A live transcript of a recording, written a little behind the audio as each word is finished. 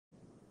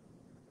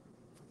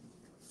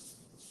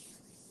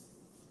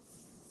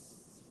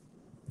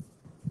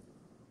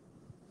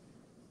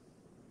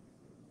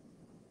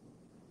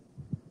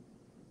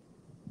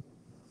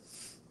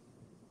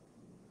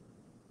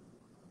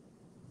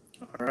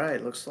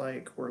right, looks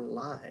like we're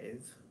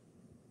live.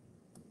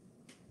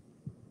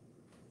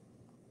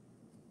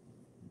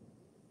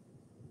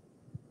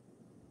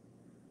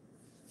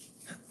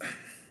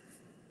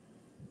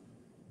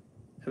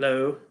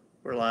 Hello,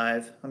 we're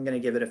live. I'm going to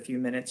give it a few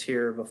minutes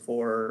here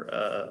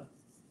before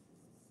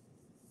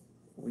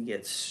we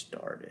get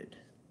started.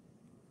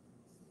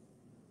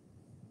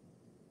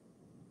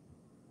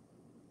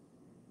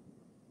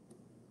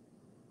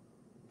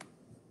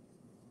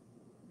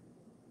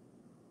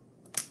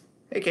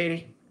 Hey,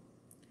 Katie.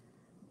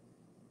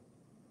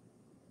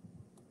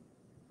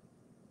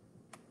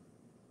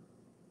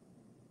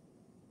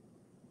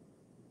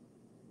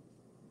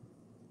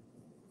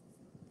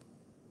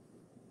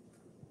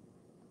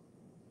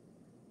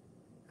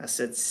 I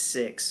said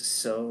 6,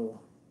 so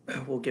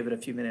we'll give it a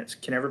few minutes.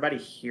 Can everybody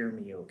hear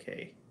me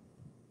okay?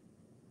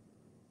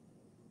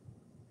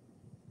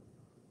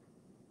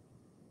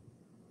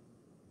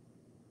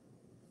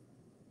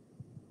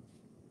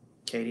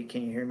 Katie,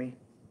 can you hear me?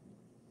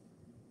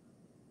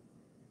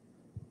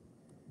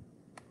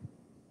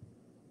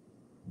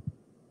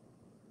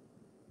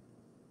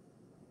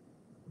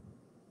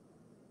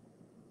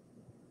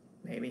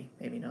 Maybe,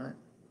 maybe not.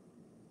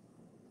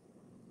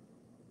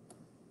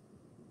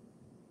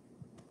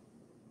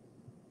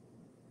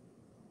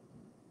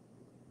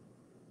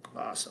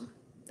 Awesome.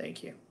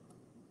 Thank you.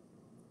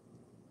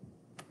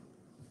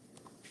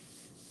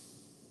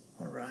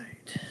 All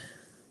right.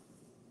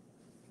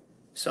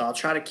 So I'll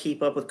try to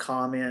keep up with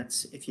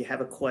comments. If you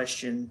have a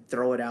question,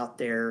 throw it out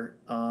there.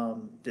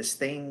 This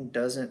thing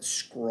doesn't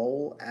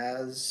scroll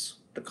as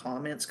the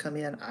comments come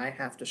in. I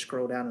have to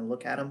scroll down and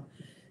look at them.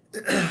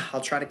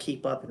 I'll try to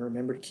keep up and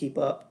remember to keep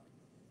up.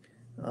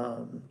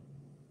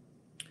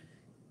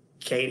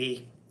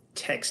 Katie,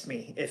 text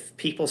me. If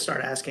people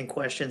start asking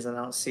questions and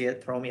I don't see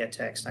it, throw me a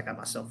text. I got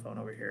my cell phone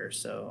over here,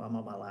 so I'm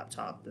on my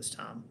laptop this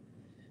time.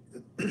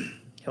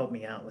 Help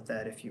me out with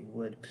that if you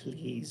would,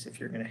 please. If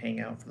you're going to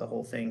hang out for the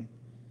whole thing,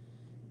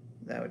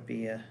 that would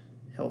be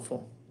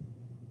helpful.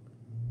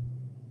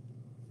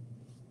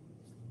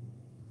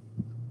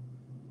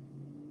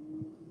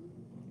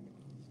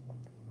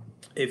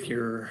 If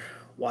you're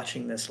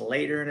watching this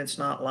later and it's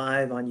not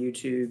live on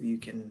YouTube, you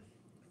can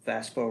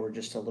fast forward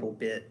just a little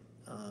bit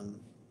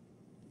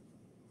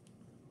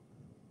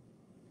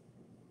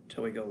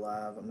till we go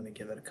live. I'm going to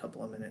give it a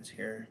couple of minutes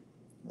here,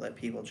 let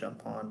people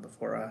jump on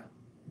before I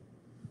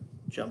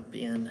jump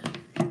in.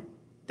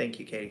 Thank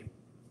you, Katie.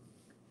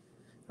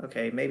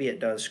 Okay, maybe it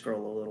does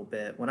scroll a little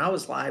bit. When I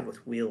was live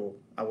with Will,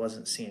 I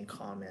wasn't seeing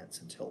comments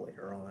until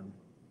later on.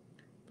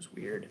 It was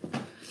weird.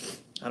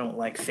 I don't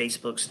like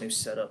Facebook's new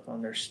setup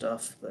on their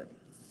stuff, but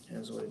it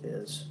is what it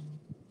is.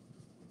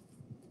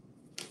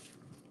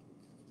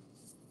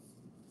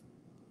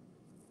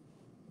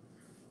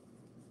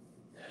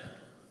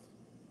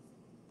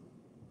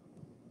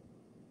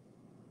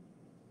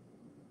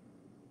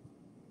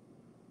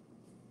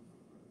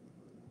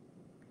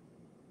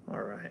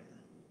 All right.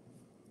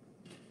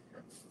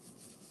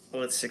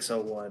 Well, it's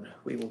 6:01.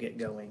 We will get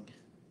going.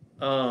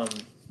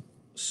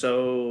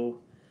 So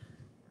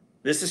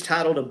this is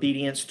titled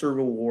Obedience Through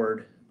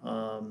Reward.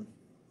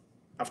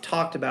 I've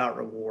talked about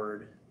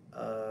reward.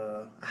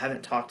 I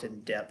haven't talked in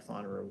depth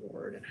on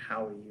reward and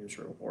how we use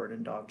reward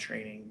in dog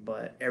training,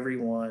 but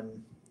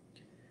everyone,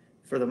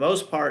 for the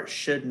most part,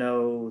 should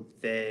know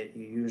that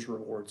you use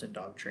rewards in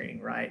dog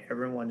training, right?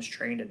 Everyone's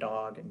trained a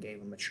dog and gave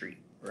them a treat,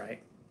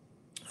 right?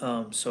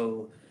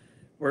 So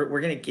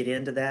we're going to get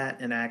into that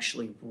and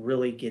actually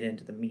really get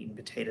into the meat and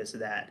potatoes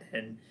of that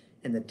and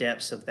the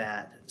depths of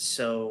that.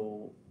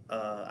 So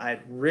I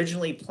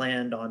originally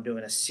planned on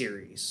doing a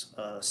series,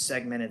 a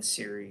segmented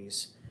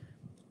series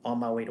on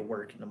my way to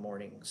work in the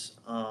mornings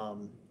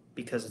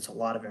because it's a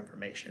lot of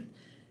information.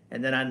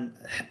 And then I'm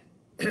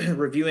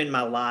reviewing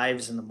my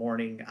lives in the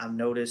morning. I've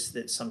noticed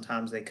that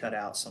sometimes they cut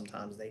out,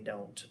 sometimes they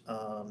don't.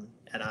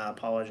 And I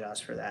apologize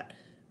for that.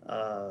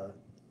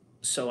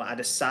 So I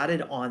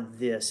decided on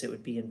this, it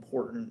would be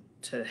important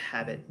to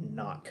have it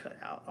not cut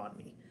out on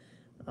me.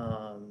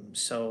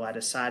 So I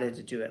decided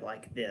to do it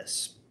like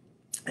this.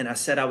 And I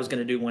said I was going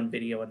to do one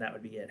video and that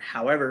would be it.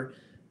 However,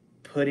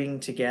 putting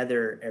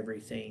together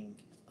everything,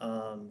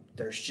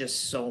 there's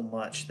just so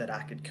much that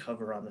I could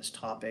cover on this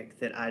topic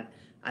that I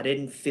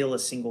didn't feel a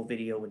single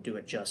video would do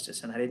it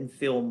justice. And I didn't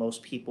feel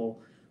most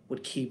people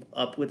would keep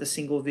up with a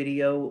single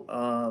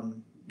video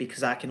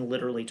because I can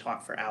literally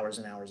talk for hours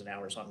and hours and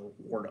hours on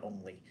reward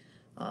only.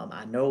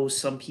 I know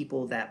some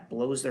people that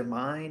blows their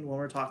mind when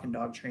we're talking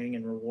dog training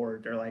and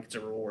reward. They're like, it's a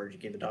reward. You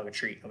give the dog a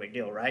treat. No big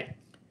deal, right?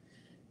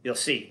 You'll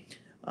see.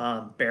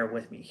 Bear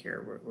with me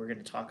here. We're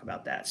going to talk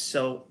about that.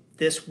 So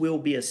this will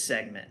be a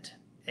segment.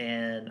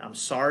 And I'm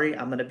sorry,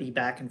 I'm going to be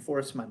back and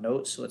forth to my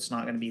notes, so it's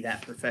not going to be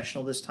that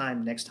professional this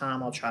time. Next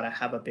time, I'll try to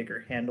have a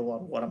bigger handle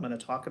on what I'm going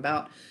to talk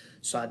about,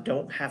 so I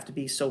don't have to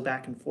be so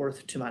back and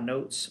forth to my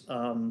notes.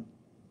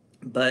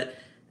 But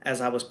as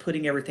I was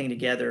putting everything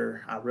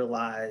together, I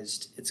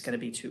realized it's going to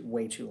be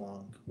way too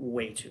long,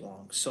 way too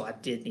long. So I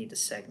did need to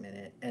segment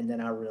it, and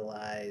then I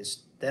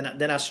realized,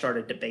 then I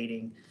started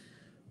debating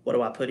what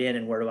do I put in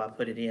and where do I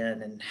put it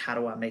in and how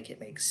do I make it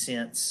make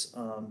sense?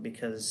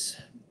 Because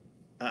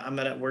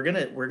we're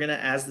gonna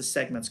as the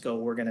segments go,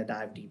 we're gonna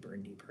dive deeper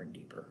and deeper and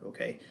deeper.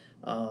 Okay.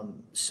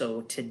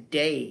 So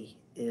today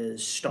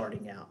is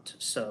starting out.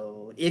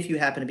 So if you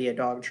happen to be a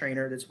dog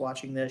trainer that's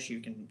watching this,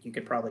 you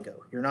could probably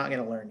go. You're not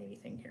gonna learn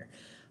anything here.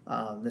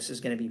 This is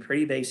gonna be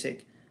pretty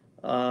basic.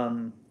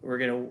 We're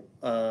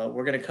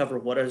gonna cover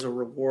what is a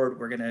reward.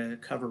 We're gonna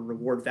cover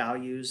reward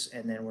values,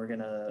 and then we're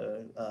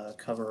gonna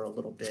cover a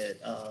little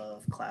bit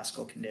of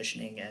classical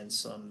conditioning and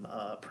some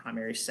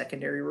primary,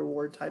 secondary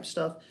reward type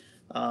stuff.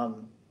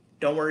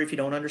 Don't worry if you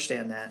don't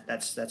understand that.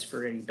 That's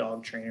for any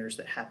dog trainers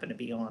that happen to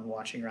be on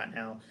watching right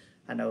now.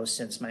 I know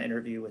since my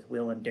interview with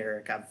Will and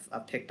Derek,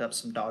 I've picked up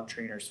some dog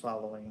trainers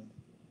following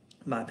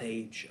my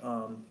page.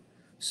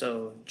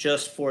 So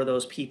just for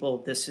those people,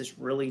 this is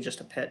really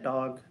just a pet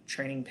dog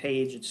training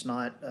page. It's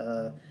not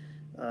a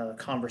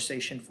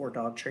conversation for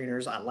dog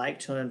trainers. I like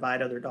to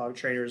invite other dog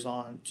trainers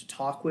on to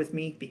talk with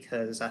me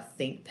because I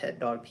think pet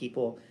dog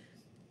people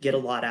get a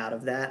lot out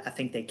of that. I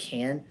think they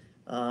can.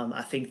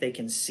 I think they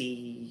can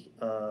see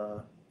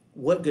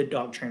what good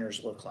dog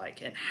trainers look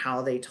like and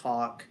how they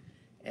talk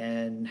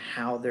and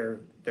how they're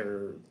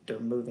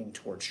moving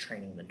towards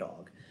training the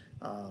dog.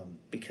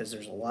 Because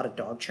there's a lot of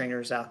dog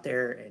trainers out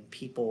there and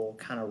people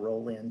kind of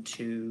roll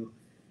into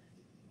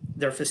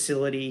their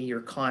facility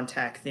or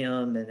contact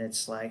them and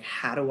it's like,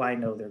 how do I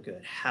know they're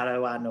good? How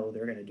do I know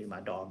they're going to do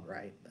my dog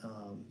right?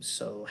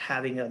 So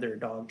having other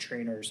dog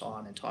trainers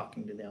on and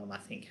talking to them, I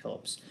think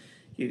helps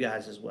you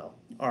guys as well.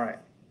 All right.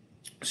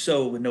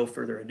 So with no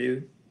further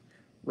ado,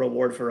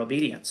 reward for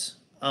obedience.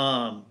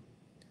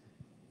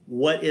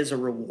 What is a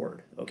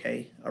reward?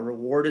 Okay. A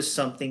reward is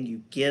something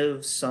you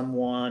give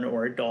someone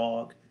or a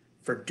dog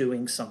for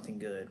doing something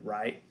good,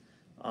 right?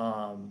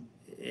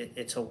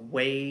 It's a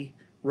way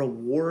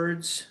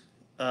rewards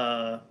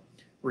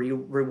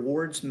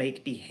rewards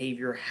make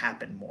behavior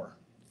happen more.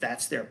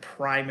 That's their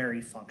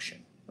primary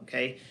function.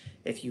 Okay,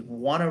 if you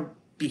want a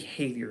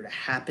behavior to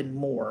happen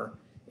more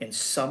in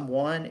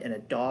someone, in a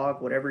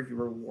dog, whatever, you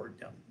reward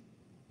them.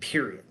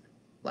 Period.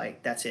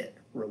 Like that's it.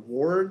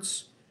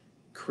 Rewards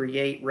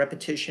create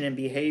repetition in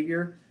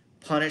behavior.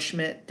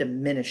 Punishment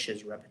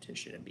diminishes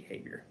repetition in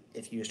behavior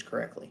if used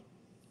correctly.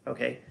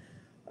 Okay.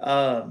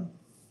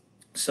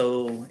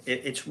 So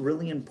it's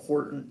really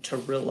important to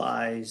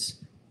realize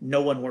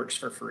no one works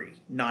for free,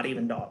 not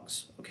even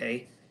dogs.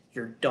 Okay.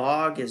 Your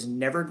dog is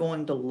never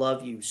going to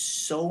love you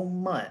so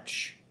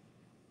much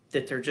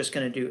that they're just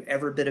going to do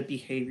every bit of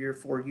behavior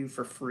for you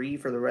for free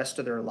for the rest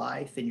of their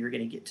life. And you're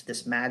going to get to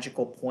this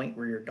magical point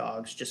where your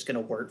dog's just going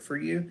to work for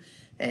you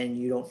and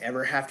you don't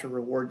ever have to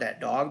reward that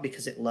dog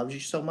because it loves you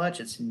so much.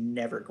 It's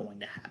never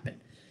going to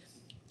happen.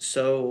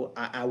 So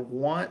I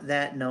want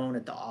that known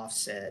at the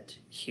offset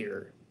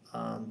here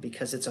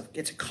because it's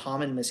a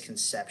common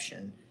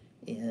misconception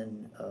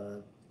in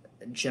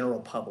general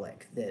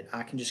public that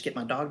I can just get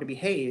my dog to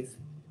behave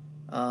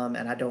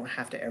and I don't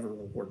have to ever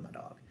reward my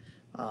dog.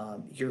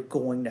 You're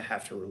going to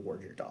have to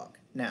reward your dog.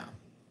 Now,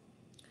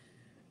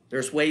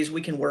 there's ways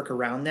we can work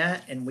around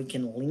that and we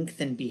can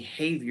lengthen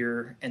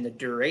behavior and the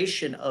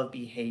duration of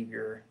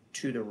behavior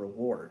to the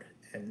reward.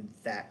 And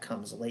that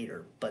comes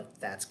later, but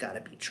that's got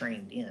to be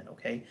trained in,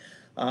 okay?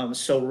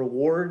 So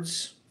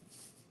rewards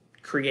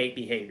create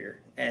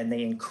behavior and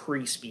they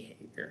increase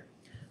behavior.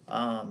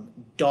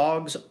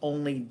 Dogs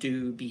only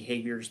do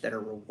behaviors that are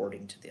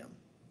rewarding to them,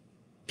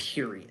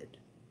 period.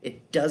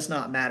 It does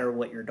not matter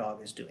what your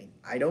dog is doing.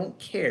 I don't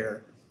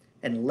care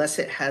unless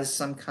it has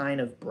some kind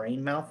of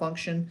brain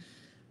malfunction.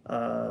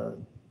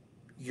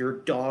 Your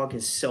dog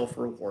is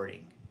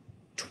self-rewarding,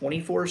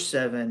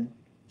 24/7,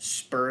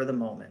 spur of the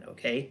moment,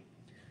 okay?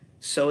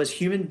 So as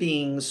human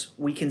beings,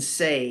 we can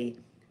say,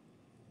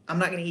 I'm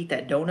not going to eat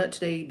that donut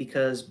today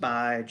because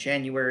by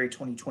January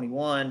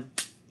 2021,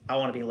 I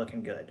want to be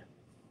looking good.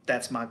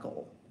 That's my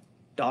goal.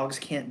 Dogs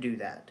can't do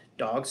that.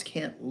 Dogs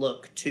can't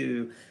look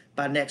to,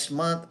 by next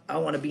month, I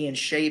want to be in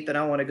shape and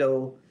I want to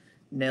go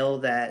nail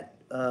that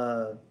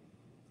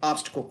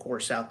obstacle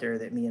course out there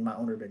that me and my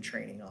owner have been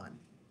training on.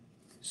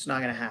 It's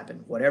not going to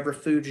happen. Whatever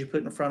food you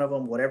put in front of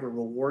them, whatever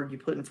reward you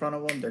put in front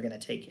of them, they're going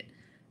to take it.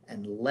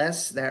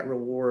 Unless that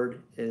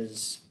reward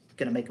is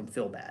going to make them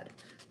feel bad,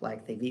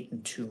 like they've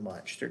eaten too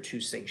much, they're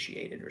too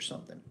satiated or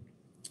something.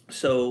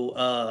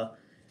 So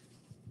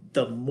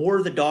the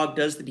more the dog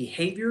does the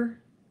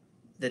behavior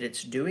that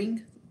it's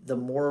doing, the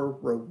more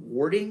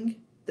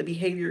rewarding the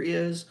behavior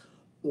is,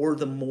 or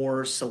the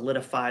more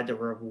solidified the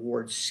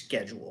reward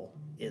schedule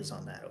is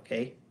on that,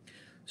 okay?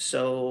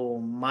 So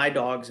my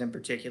dogs in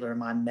particular,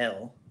 my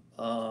Mel,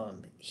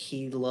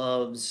 he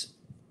loves,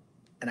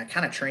 and I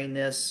kind of train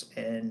this,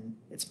 and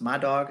it's my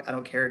dog. I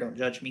don't care. Don't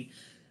judge me.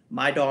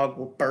 My dog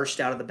will burst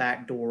out of the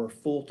back door,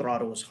 full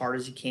throttle as hard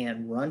as he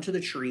can, run to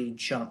the tree,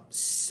 jump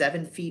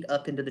 7 feet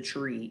up into the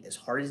tree as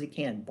hard as he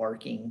can,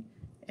 barking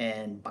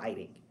and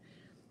biting.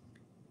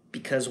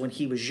 Because when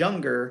he was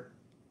younger,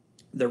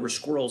 there were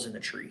squirrels in the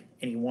tree,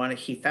 and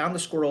he found the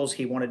squirrels.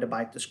 He wanted to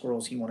bite the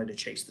squirrels. He wanted to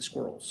chase the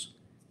squirrels.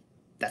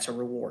 that's a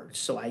reward.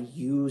 So I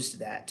used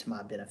that to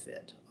my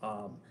benefit.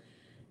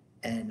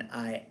 And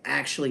I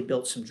actually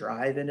built some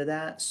drive into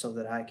that so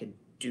that I could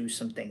do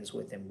some things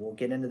with him. We'll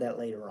get into that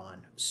later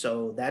on.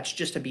 So that's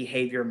just a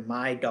behavior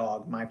my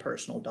dog, my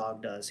personal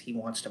dog, does. He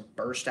wants to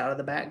burst out of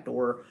the back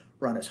door,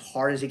 run as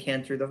hard as he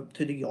can through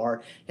the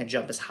yard, and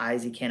jump as high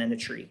as he can in a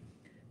tree.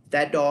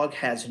 That dog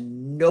has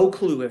no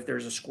clue if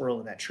there's a squirrel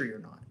in that tree or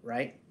not,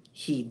 right?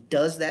 He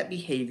does that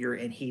behavior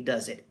and he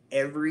does it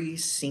every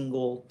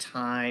single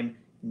time,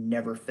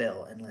 never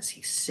fail, unless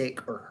he's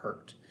sick or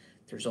hurt.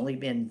 There's only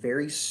been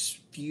very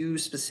few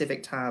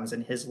specific times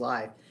in his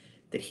life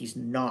that he's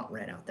not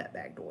ran out that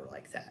back door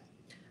like that.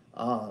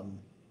 Um,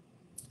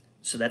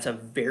 so that's a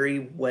very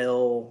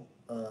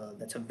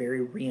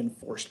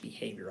reinforced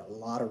behavior. A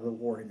lot of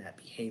reward in that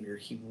behavior.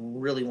 He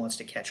really wants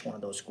to catch one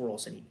of those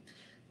squirrels, and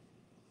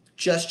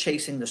just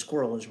chasing the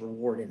squirrel is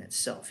reward in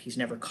itself. He's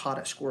never caught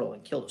a squirrel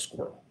and killed a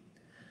squirrel.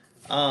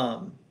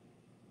 Um,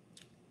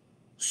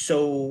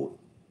 so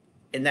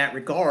in that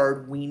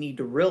regard, we need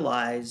to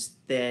realize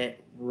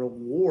that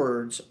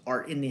rewards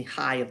are in the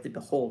eye of the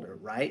beholder,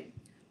 right?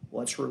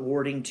 What's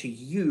rewarding to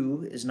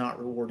you is not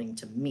rewarding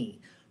to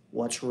me.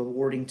 What's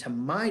rewarding to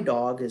my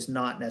dog is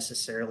not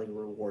necessarily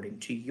rewarding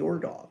to your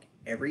dog.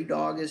 Every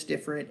dog is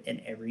different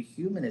and every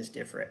human is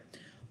different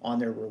on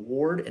their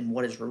reward and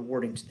what is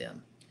rewarding to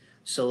them.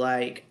 So,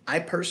 like,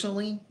 I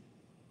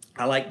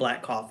like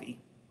black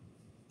coffee.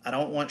 I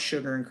don't want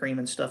sugar and cream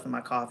and stuff in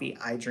my coffee.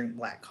 I drink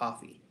black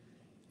coffee.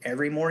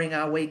 Every morning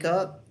I wake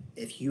up,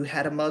 if you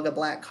had a mug of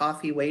black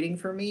coffee waiting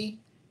for me,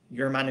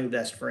 you're my new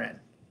best friend.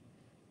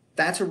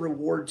 That's a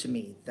reward to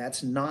me.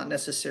 That's not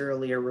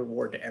necessarily a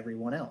reward to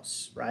everyone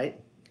else, right?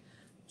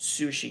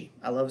 Sushi.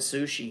 I love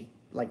sushi,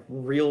 like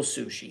real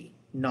sushi.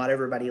 Not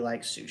everybody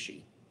likes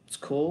sushi. It's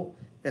cool.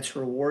 That's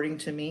rewarding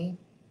to me.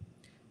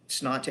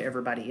 It's not to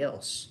everybody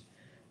else.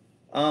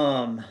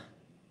 Um,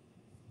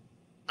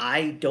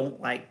 I don't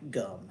like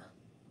gum.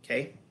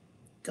 Okay?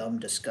 Gum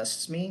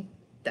disgusts me.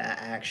 The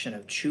action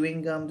of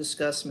chewing gum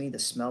disgusts me. The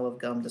smell of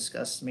gum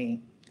disgusts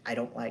me. I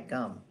don't like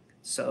gum.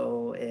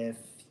 So if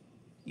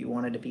you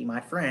wanted to be my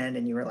friend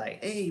and you were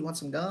like, hey, you want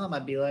some gum?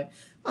 I'd be like,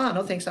 oh,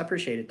 no thanks. I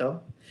appreciate it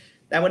though.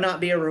 That would not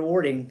be a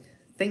rewarding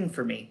thing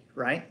for me,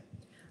 right?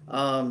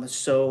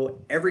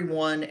 So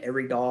everyone,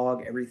 every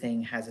dog,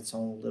 everything has its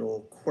own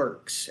little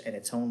quirks and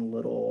its own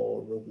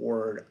little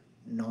reward,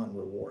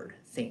 non-reward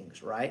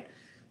things, right?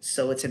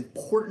 So it's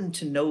important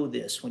to know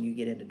this when you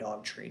get into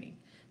dog training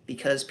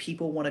because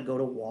people want to go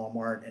to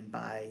Walmart and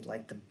buy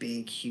like the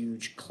big,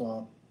 huge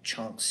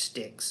chunk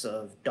sticks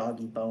of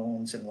doggy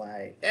bones and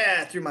like, yeah,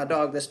 I threw my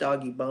dog this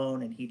doggy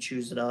bone and he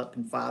chews it up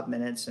in 5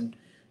 minutes and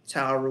it's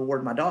how I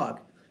reward my dog.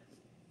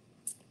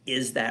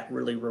 Is that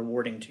really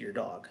rewarding to your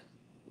dog?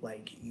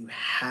 Like, you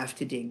have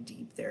to dig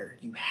deep there.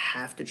 You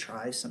have to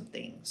try some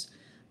things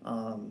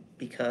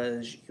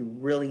because you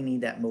really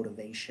need that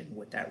motivation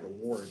with that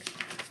reward,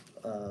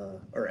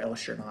 or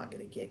else you're not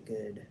going to get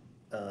good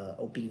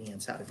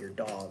obedience out of your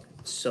dog.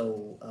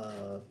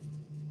 So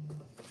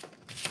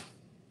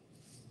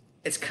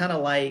it's kind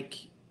of like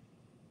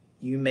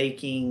you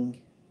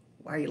making.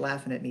 Why are you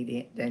laughing at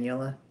me,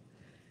 Daniela?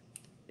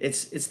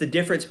 It's the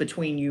difference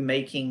between you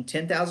making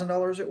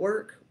 $10,000 at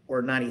work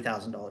or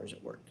 $90,000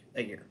 at work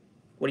a year.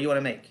 What do you want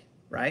to make,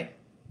 right?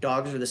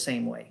 Dogs are the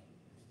same way.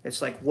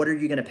 It's like, what are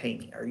you going to pay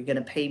me? Are you going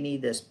to pay me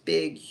this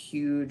big,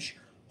 huge,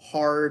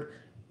 hard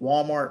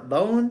Walmart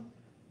bone?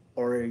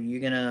 Or are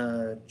you going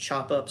to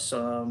chop up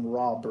some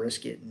raw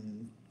brisket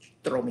and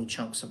throw me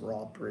chunks of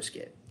raw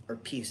brisket or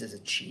pieces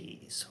of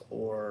cheese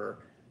or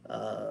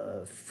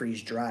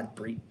freeze dried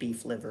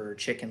beef liver,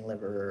 chicken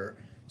liver,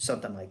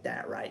 something like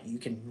that, right? You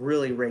can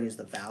really raise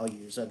the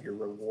values of your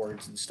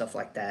rewards and stuff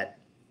like that.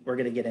 We're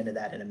going to get into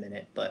that in a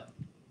minute, but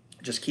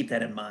just keep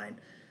that in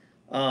mind.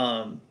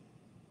 Um,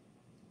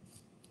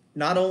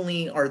 Not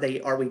only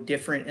are we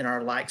different in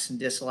our likes and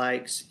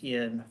dislikes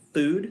in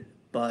food,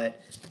 but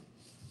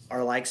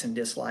our likes and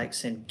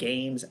dislikes in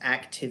games,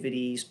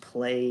 activities,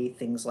 play,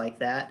 things like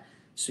that.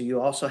 So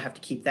you also have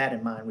to keep that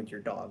in mind with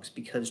your dogs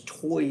because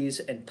toys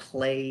and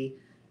play,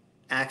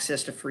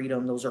 access to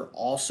freedom, those are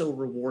also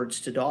rewards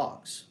to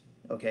dogs.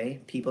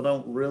 Okay, people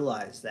don't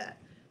realize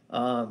that.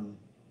 Um,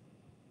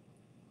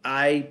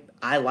 I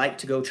like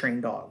to go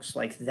train dogs.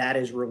 Like that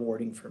is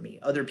rewarding for me.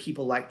 Other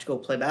people like to go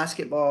play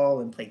basketball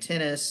and play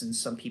tennis, and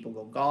some people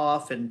go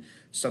golf, and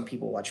some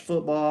people watch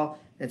football.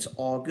 It's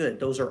all good.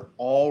 Those are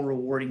all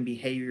rewarding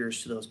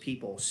behaviors to those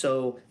people.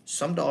 So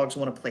some dogs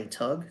want to play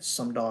tug.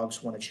 Some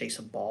dogs want to chase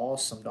a ball.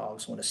 Some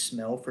dogs want to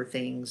smell for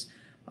things.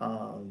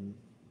 Um,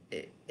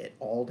 it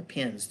all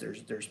depends.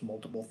 There's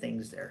multiple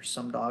things there.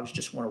 Some dogs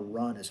just want to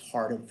run as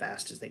hard and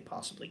fast as they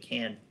possibly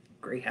can.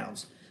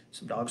 Greyhounds.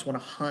 Some dogs want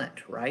to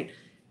hunt, right?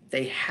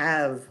 They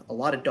have a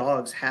lot of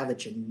dogs have a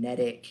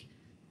genetic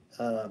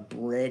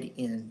bred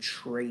in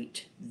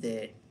trait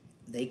that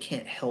they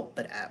can't help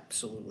but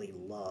absolutely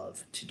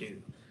love to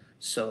do.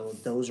 So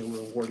those are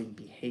rewarding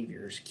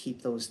behaviors.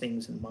 Keep those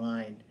things in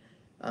mind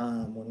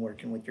when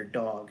working with your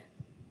dog.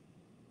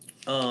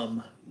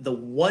 The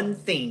one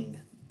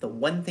thing the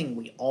one thing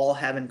we all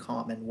have in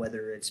common,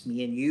 whether it's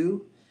me and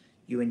you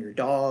and your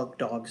dog,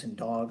 dogs and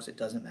dogs, it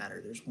doesn't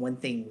matter. There's one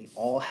thing we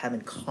all have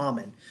in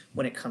common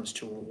when it comes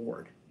to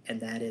reward,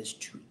 and that is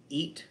to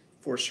eat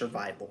for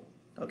survival.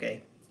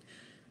 Okay?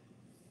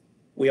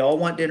 We all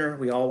want dinner,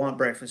 we all want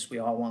breakfast, we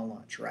all want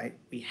lunch, right?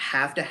 We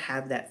have to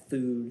have that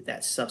food,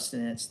 that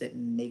substance that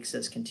makes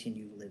us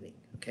continue living.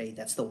 Okay?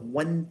 That's the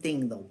one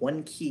thing, the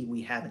one key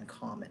we have in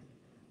common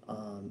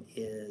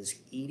is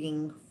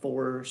eating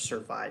for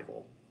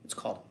survival. It's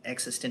called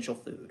existential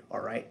food. All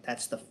right.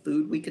 That's the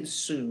food we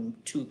consume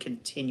to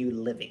continue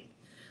living.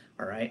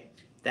 All right.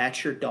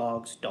 That's your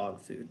dog's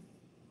dog food.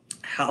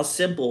 How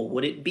simple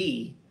would it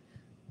be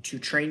to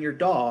train your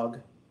dog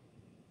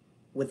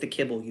with the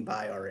kibble you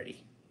buy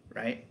already?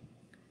 Right.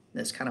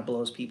 This kind of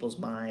blows people's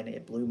mind.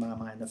 It blew my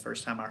mind the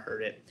first time I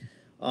heard it.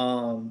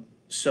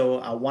 So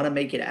I want to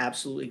make it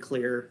absolutely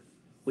clear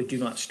we do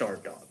not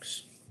starve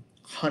dogs.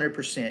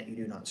 100% you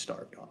do not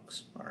starve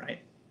dogs. All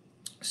right.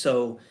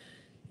 So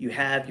you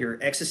have your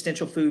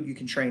existential food you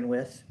can train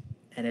with,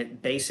 and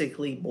it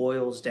basically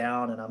boils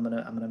down, and I'm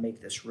gonna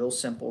make this real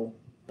simple,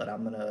 but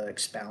I'm gonna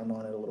expound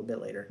on it a little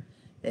bit later.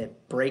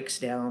 It breaks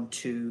down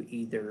to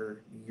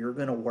either you're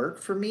gonna work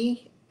for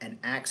me and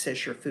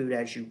access your food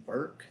as you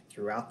work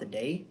throughout the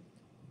day,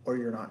 or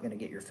you're not gonna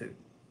get your food.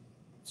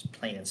 It's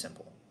plain and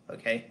simple.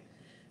 Okay?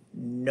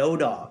 No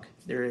dog.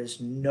 There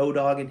is no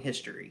dog in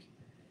history,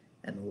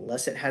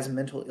 unless it has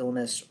mental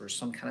illness or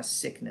some kind of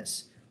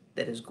sickness,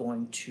 that is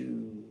going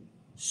to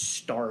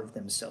starve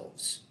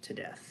themselves to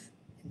death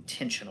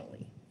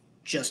intentionally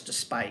just to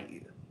spite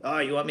you. Oh,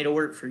 you want me to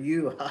work for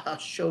you? I'll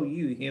show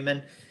you,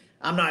 human.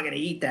 I'm not going to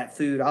eat that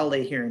food. I'll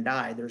lay here and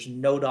die. There's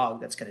no dog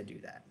that's going to do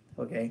that.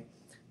 Okay.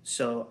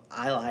 So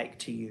I like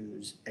to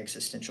use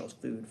existential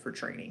food for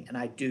training, and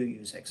I do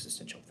use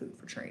existential food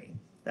for training.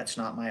 That's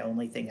not my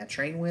only thing I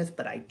train with,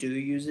 but I do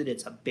use it.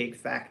 It's a big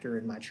factor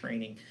in my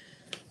training.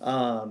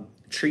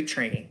 Treat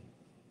training.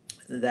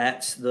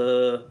 That's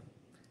the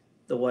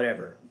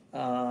whatever.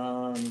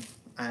 I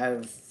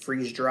have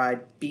freeze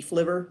dried beef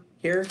liver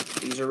here.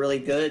 These are really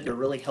good. They're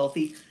really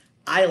healthy.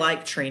 I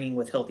like training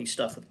with healthy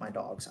stuff with my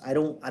dogs. I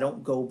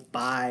don't go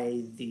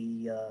buy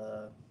the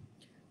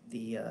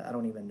I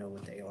don't even know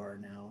what they are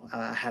now.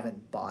 I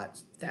haven't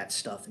bought that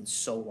stuff in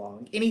so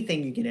long.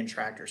 Anything you get in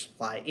Tractor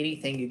Supply,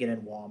 anything you get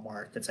in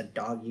Walmart that's a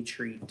doggy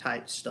treat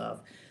type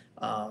stuff,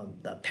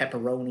 the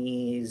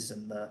pepperonis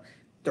and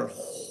they're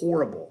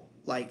horrible.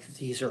 Like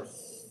these are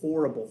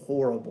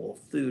horrible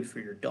food for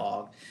your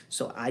dog.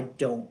 So I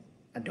don't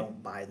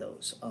buy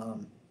those.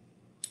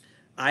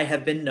 I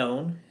have been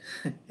known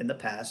in the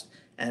past,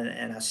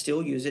 and I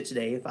still use it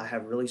today. If I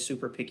have really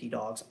super picky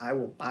dogs, I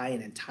will buy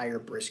an entire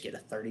brisket, a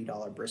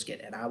 $30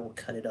 brisket, and I will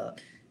cut it up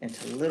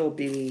into little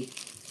bitty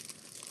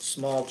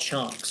small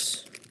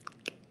chunks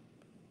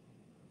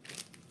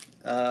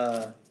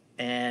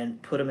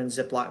and put them in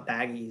Ziploc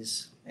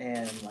baggies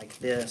and like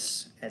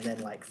this, and then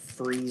like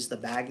freeze the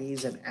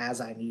baggies, and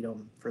as I need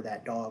them for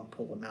that dog,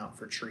 pull them out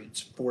for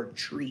treats, for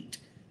treat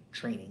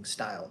training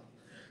style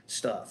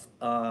stuff.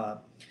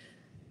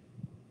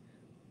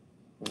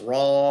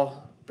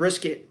 Raw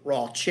brisket,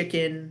 raw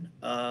chicken.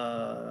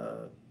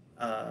 I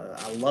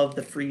love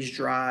the freeze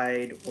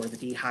dried or the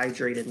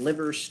dehydrated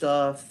liver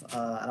stuff.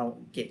 I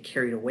don't get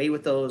carried away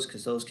with those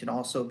because those can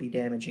also be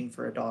damaging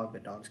for a dog,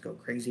 but dogs go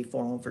crazy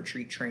for them for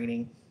treat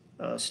training,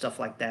 stuff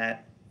like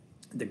that.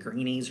 The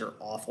greenies are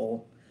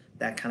awful,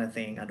 that kind of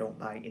thing. I don't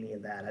buy any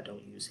of that. I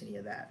don't use any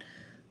of that.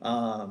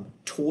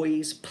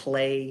 Toys,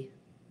 play,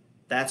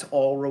 that's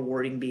all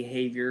rewarding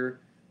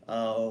behavior.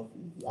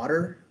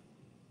 Water,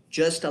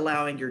 just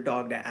allowing your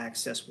dog to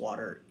access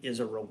water is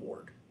a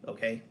reward,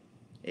 okay?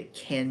 It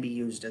can be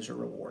used as a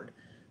reward.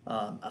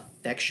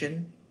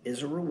 Affection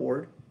is a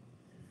reward.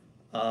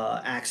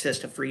 Access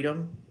to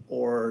freedom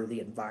or the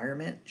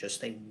environment,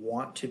 just they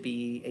want to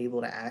be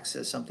able to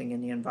access something in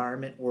the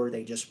environment, or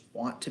they just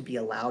want to be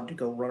allowed to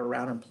go run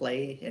around and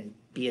play and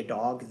be a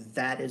dog,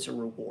 that is a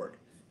reward,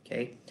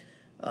 okay?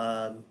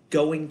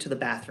 Going to the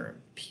bathroom.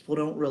 People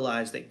don't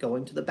realize that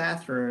going to the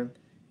bathroom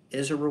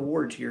is a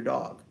reward to your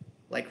dog.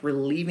 Like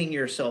relieving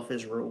yourself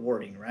is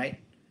rewarding, right?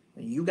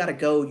 You got to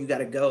go,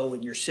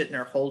 and you're sitting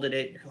there holding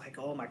it. You're like,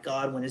 oh my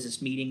God, when is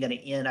this meeting going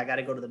to end? I got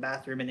to go to the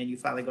bathroom. And then you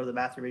finally go to the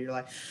bathroom and you're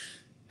like,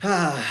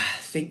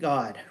 thank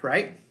God,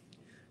 right?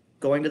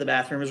 Going to the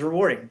bathroom is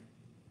rewarding.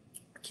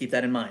 Keep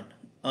that in mind.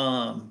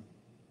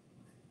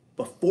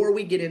 Before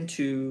we get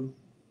into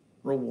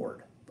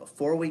reward,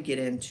 before we get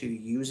into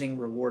using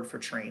reward for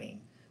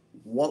training,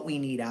 what we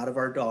need out of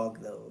our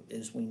dog, though,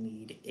 is we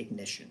need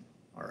ignition,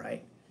 all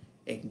right?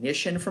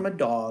 Ignition from a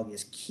dog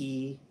is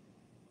key,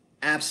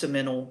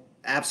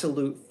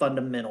 absolute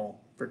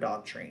fundamental for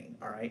dog training,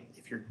 all right?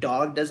 If your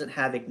dog doesn't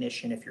have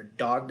ignition, if your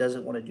dog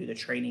doesn't want to do the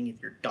training,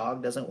 if your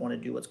dog doesn't want to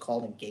do what's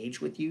called engage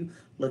with you,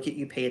 look at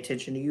you, pay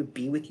attention to you,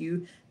 be with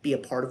you, be a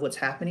part of what's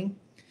happening,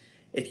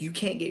 if you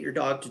can't get your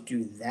dog to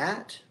do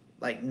that,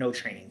 like no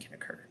training can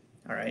occur,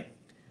 all right?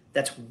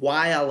 That's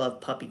why I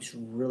love puppies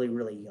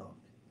really young,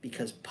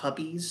 because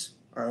puppies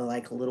are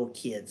like little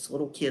kids.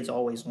 Little kids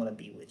always want to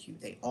be with you.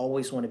 They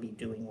always want to be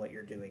doing what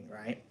you're doing,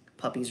 right?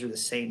 Puppies are the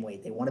same way.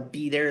 They want to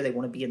be there. They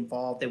want to be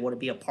involved. They want to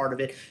be a part of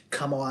it.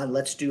 Come on,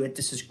 let's do it.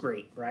 This is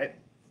great, right?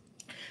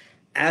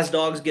 As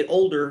dogs get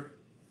older,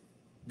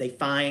 they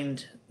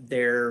find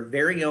their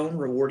very own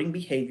rewarding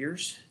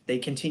behaviors. They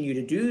continue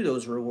to do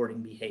those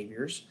rewarding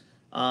behaviors.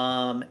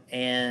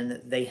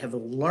 And they have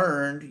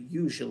learned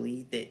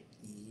usually that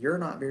you're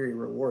not very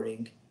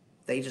rewarding.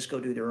 They just go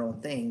do their own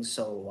things.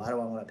 So why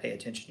do I want to pay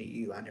attention to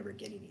you? I never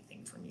get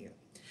anything from you.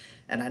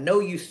 And I know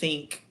you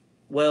think,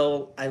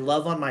 well, I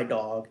love on my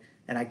dog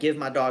and I give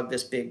my dog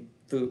this big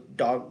food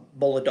dog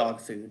bowl of dog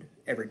food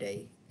every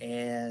day.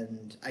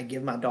 And I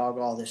give my dog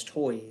all this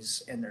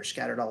toys and they're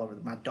scattered all over.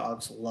 My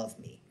dogs love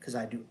me because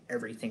I do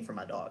everything for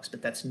my dogs.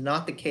 But that's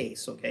not the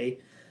case, okay?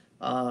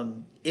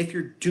 If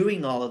you're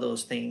doing all of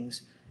those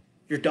things,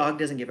 your dog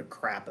doesn't give a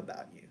crap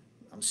about you.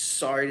 I'm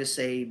sorry to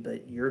say,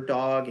 but your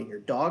dog and your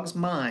dog's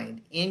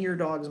mind, in your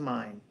dog's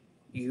mind,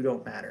 you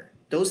don't matter.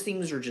 Those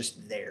things are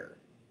just there,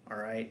 all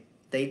right?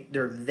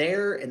 They're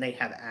there and they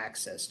have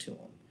access to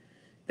them.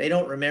 They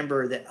don't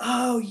remember that,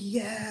 oh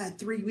yeah,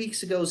 3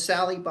 weeks ago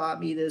Sally bought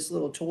me this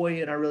little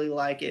toy and I really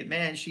like it.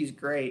 Man, she's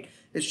great.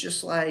 It's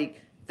just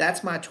like,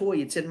 that's my toy.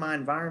 It's in my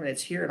environment.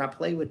 It's here and I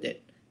play with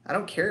it. I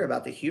don't care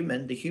about the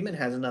human. The human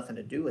has nothing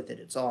to do with it.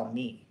 It's all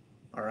me.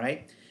 All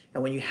right.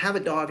 And when you have a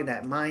dog in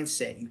that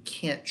mindset, you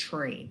can't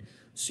train.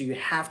 So you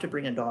have to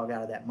bring a dog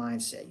out of that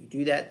mindset. You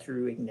do that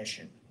through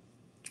ignition.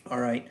 All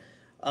right.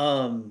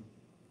 Um,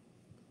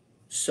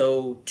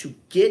 so to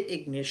get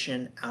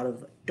ignition out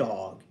of a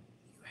dog,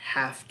 you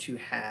have to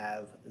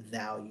have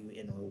value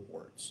in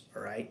rewards.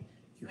 All right.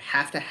 You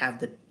have to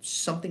have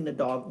something the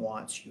dog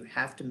wants. You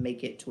have to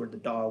make it to where the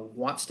dog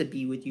wants to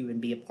be with you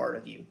and be a part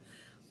of you.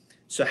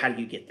 So how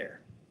do you get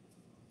there?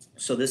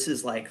 So this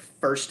is like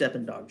first step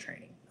in dog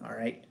training. All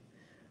right.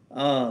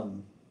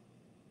 Um,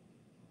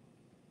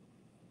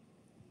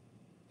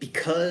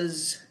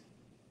 because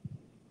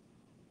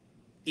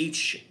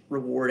each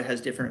reward has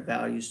different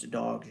values to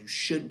dogs, you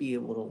should be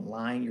able to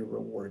line your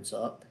rewards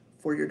up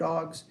for your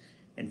dogs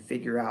and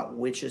figure out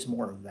which is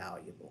more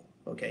valuable.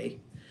 Okay.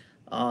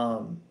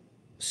 Um,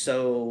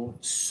 so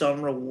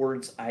some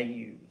rewards I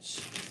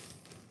use.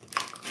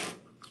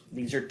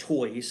 These are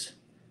toys.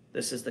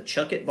 This is the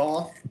Chuck It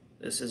ball.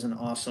 This is an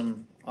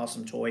awesome,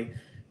 awesome toy.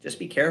 Just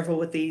be careful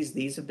with these.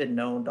 These have been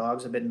known,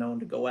 dogs have been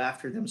known to go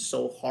after them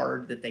so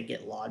hard that they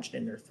get lodged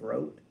in their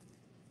throat.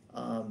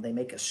 They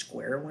make a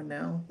square one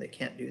now. They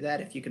can't do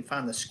that. If you can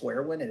find the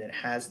square one and it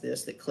has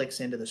this that clicks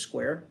into the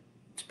square,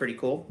 it's pretty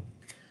cool.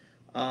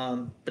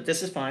 But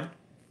this is fine.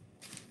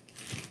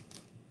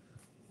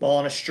 Ball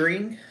on a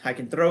string. I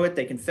can throw it.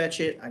 They can fetch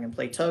it. I can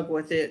play tug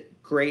with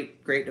it.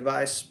 Great, great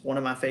device. One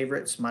of my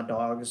favorites. My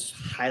dogs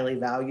highly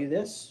value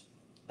this.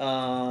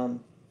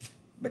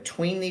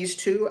 Between these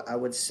two, I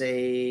would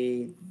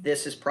say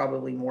this is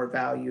probably more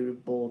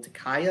valuable to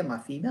Kaya, my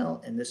female,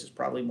 and this is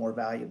probably more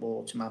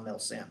valuable to my male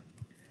Sam.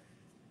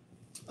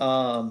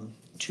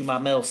 To my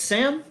male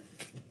Sam,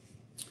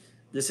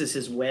 this is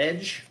his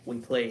wedge. We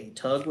play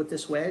tug with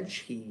this wedge.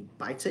 He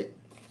bites it,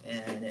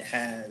 and it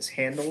has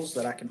handles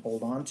that I can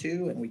hold on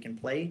to, and we can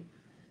play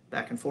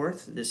back and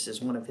forth. This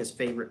is one of his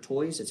favorite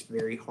toys. It's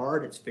very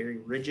hard. It's very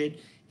rigid.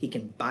 He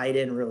can bite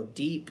in real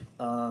deep.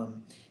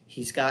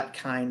 He's got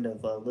kind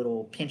of a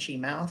little pinchy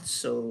mouth,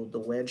 so the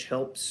wedge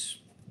helps.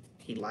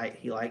 He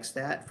likes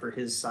that for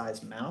his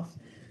size mouth.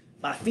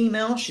 My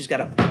female, she's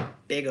got a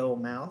big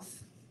old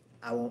mouth.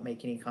 I won't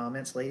make any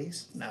comments,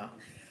 ladies. No.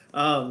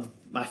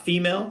 My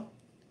female,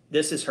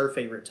 this is her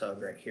favorite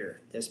tug right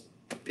here. This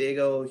big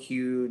old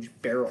huge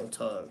barrel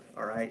tug.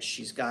 All right.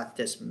 She's got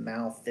this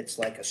mouth that's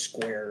like a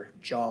square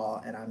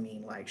jaw, and I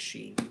mean like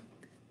she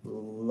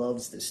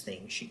loves this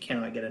thing. She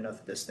cannot get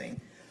enough of this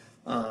thing.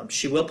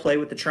 She will play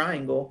with the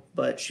triangle,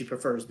 but she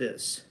prefers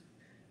this.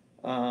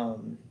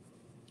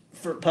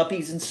 For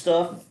puppies and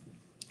stuff,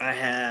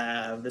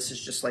 this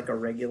is just like a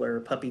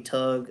regular puppy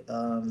tug.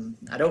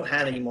 I don't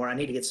have any more. I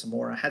need to get some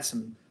more. I had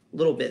some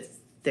little bit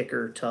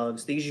thicker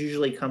tugs. These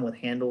usually come with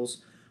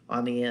handles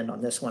on the end.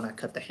 On this one, I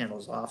cut the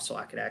handles off so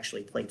I could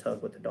actually play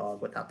tug with the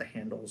dog without the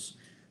handles.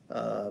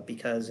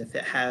 Because if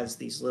it has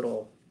these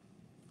little,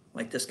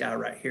 like this guy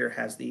right here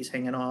has these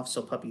hanging off,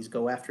 so puppies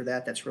go after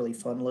that. That's really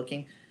fun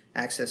looking.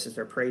 Accesses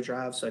their prey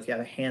drive. So if you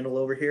have a handle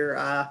over here,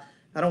 I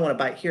don't want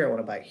to bite here, I want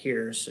to bite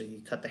here. So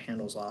you cut the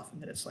handles off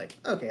and then it's like,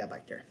 okay, I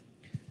bite there.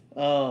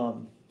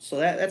 So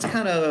that's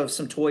kind of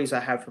some toys I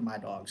have for my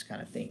dogs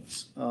kind of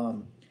things.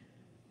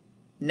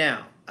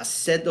 Now, I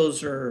said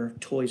those are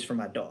toys for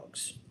my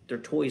dogs. They're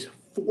toys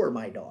for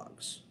my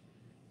dogs,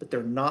 but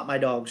they're not my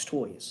dog's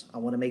toys. I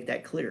want to make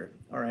that clear.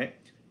 All right.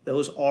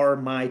 Those are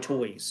my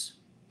toys,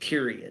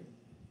 period.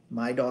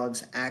 My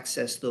dogs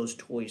access those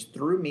toys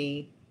through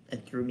me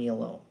and through me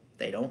alone.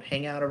 They don't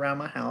hang out around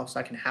my house.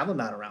 I can have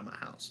them out around my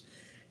house.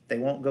 They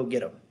won't go get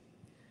them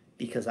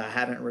because I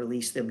haven't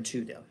released them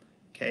to them.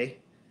 Okay.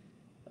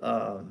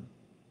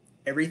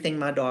 Everything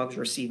my dogs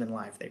receive in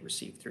life, they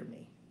receive through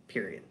me,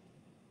 period.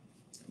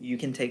 You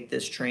can take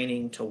this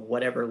training to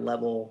whatever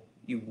level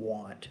you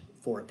want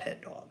for a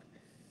pet dog.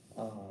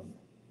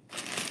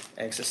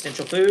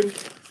 Existential food.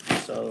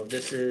 So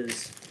this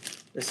is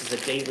a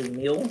daily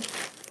meal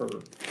for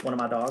one of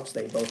my dogs.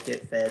 They both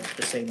get fed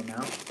the same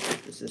amount.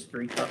 This is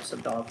 3 cups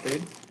of dog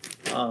food.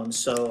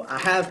 So I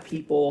have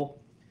people,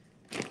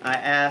 I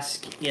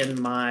ask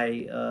in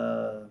my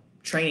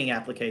training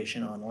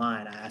application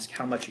online, I ask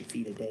how much you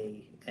feed a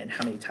day and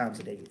how many times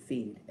a day you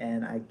feed.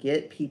 And I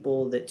get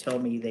people that tell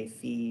me they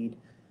feed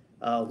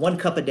 1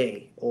 cup a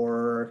day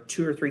or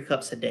 2 or 3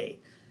 cups a day.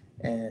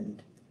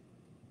 And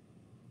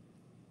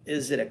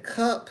is it a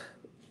cup,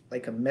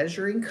 like a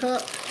measuring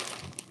cup?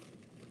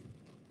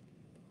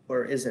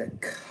 Or is it a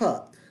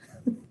cup?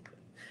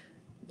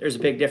 There's a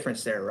big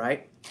difference there,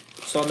 right?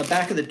 So on the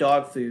back of the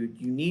dog food,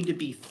 you need to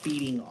be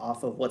feeding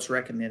off of what's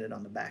recommended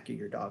on the back of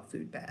your dog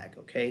food bag,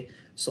 okay?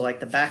 So like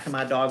the back of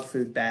my dog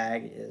food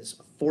bag is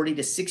 40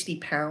 to 60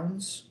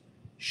 pounds,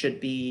 should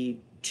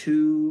be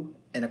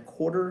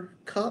 2¼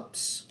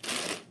 cups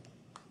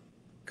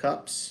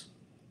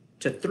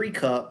to 3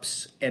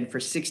 cups, and for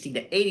 60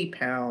 to 80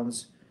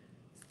 pounds,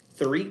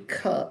 3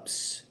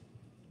 cups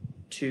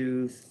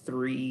to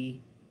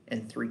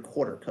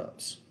 3¾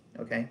 cups,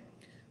 okay?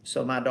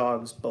 So my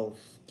dogs both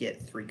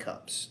get 3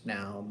 cups.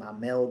 Now my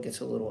male gets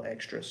a little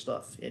extra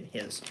stuff in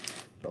his,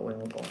 but we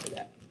won't go into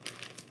that.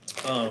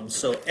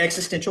 So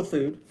existential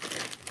food.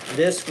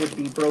 This would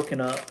be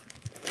broken up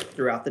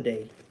throughout the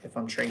day if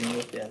I'm training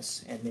with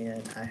this, and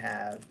then I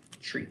have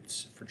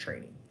treats for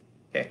training.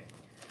 Okay.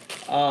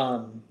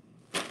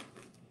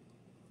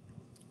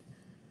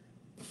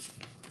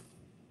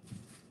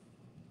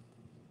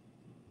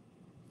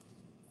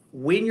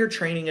 When you're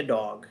training a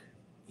dog,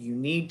 you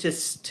need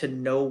to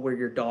know where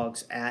your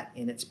dog's at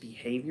in its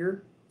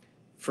behavior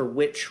for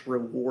which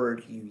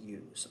reward you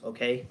use,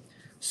 okay?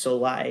 So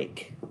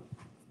like,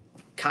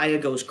 Kaya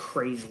goes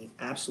crazy,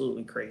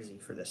 absolutely crazy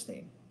for this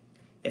thing.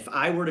 If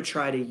I were to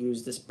try to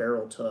use this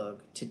barrel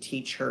tug to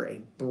teach her a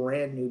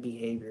brand new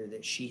behavior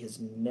that she has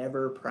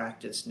never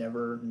practiced,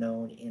 never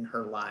known in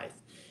her life,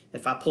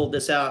 if I pulled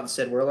this out and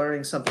said, we're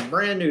learning something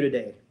brand new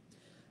today,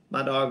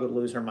 my dog would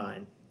lose her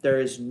mind. There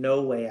is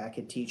no way I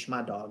could teach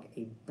my dog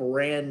a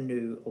brand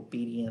new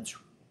obedience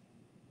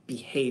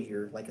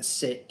behavior, like a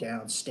sit,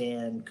 down,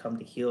 stand, come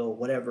to heel,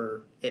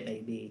 whatever it may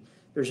be.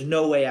 There's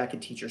no way I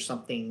could teach her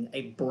something,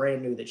 a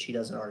brand new that she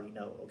doesn't already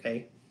know,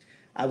 okay?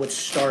 I would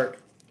start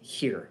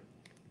here.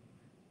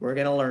 We're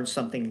going to learn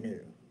something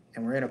new,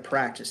 and we're going to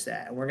practice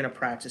that, and we're going to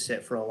practice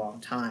it for a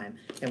long time.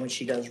 And when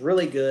she does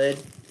really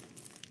good,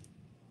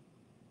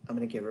 I'm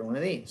going to give her one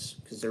of these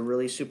because they're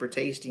really super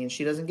tasty, and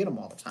she doesn't get them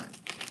all the time.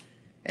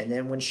 And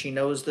then when she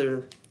knows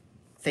the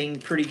thing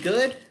pretty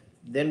good,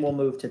 then we'll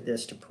move to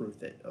this to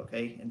proof it,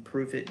 okay? And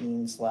proof it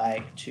means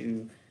like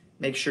to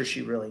make sure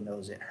she really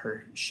knows it.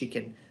 She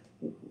can,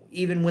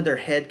 even with her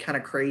head kind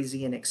of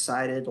crazy and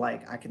excited,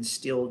 like I can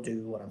still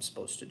do what I'm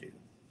supposed to do.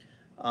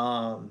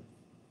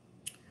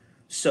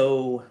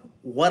 So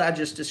what I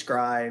just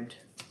described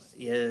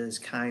is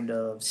kind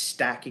of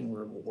stacking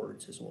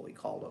rewards is what we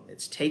call them.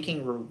 It's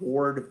taking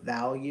reward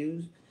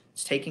values,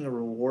 it's taking a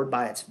reward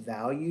by its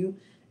value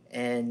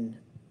and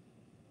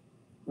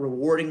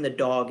rewarding the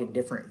dog in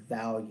different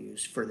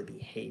values for the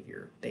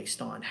behavior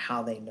based on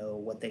how they know,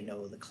 what they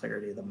know, the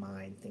clarity of the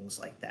mind, things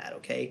like that,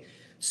 okay?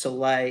 So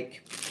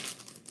like,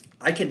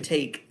 I can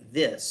take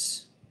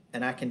this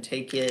and I can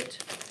take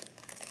it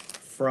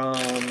from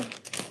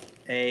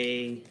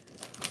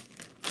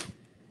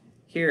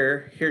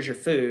here's your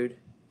food,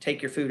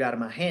 take your food out of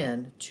my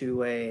hand,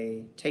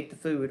 to take the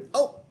food,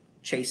 oh,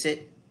 chase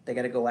it, they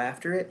gotta go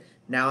after it.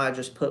 Now I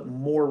just put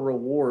more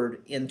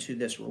reward into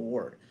this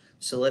reward.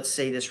 So let's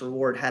say this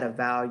reward had a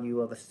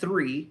value of a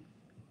 3,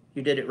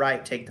 you did it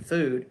right, take the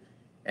food,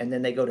 and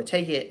then they go to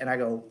take it, and I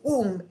go,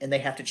 boom, and they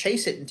have to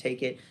chase it and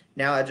take it.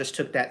 Now I just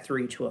took that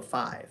 3 to a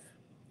 5.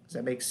 Does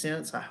that make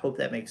sense? I hope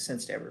that makes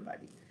sense to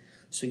everybody.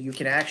 So you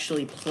can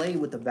actually play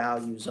with the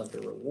values of the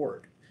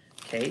reward,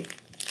 okay?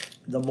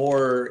 The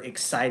more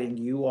exciting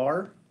you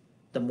are,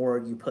 the more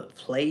you put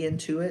play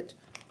into it,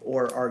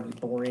 or are you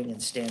boring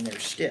and stand there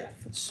stiff?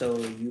 So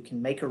you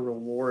can make a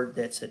reward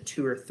that's a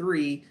 2 or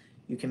 3,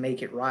 you can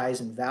make it rise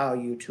in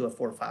value to a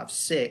 4, 5,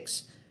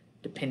 6,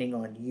 depending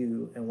on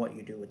you and what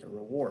you do with the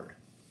reward.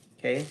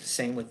 Okay,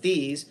 same with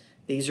these.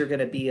 These are going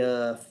to be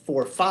a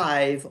 4,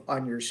 5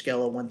 on your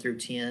scale of 1 through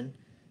 10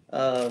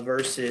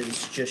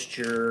 versus just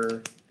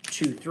your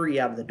 2, 3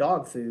 out of the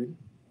dog food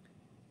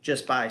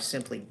just by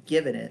simply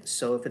giving it.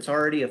 So if it's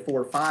already a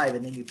 4, 5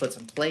 and then you put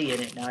some play in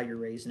it, now you're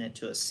raising it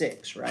to a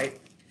 6, right?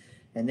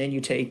 And then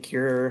you take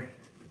your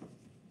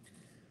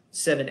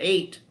 7,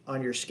 8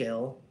 on your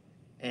scale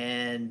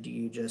and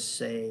you just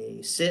say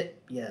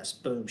sit, yes,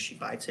 boom, she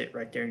bites it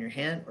right there in your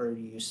hand, or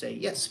you say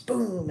yes,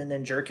 boom, and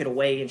then jerk it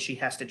away and she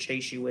has to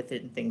chase you with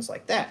it and things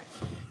like that.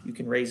 You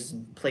can raise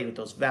and play with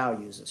those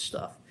values and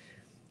stuff.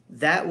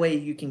 That way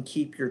you can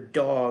keep your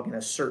dog in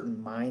a certain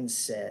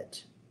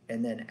mindset,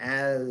 and then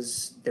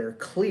as they're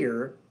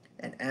clear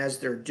and as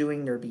they're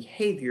doing their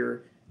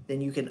behavior, then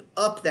you can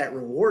up that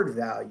reward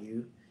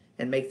value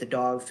and make the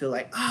dog feel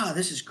like,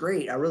 this is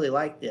great, I really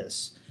like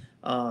this.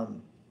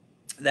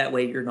 That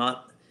way you're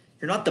not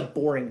the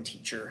boring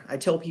teacher. I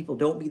tell people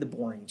don't be the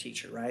boring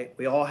teacher, right?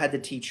 We all had the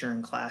teacher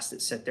in class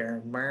that sat there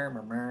and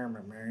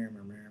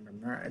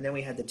and then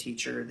we had the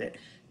teacher that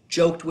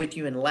joked with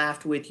you and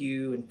laughed with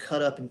you and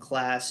cut up in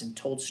class and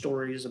told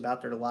stories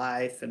about their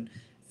life and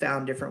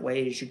found different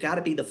ways. You got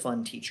to be the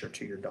fun teacher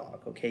to your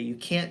dog, okay? You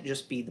can't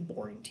just be the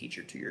boring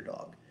teacher to your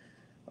dog.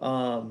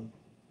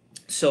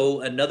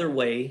 So another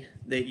way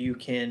that you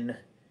can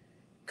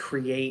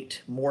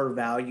create more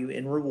value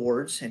in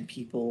rewards, and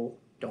people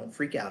don't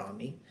freak out on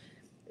me,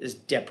 is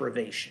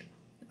deprivation.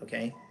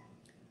 Okay.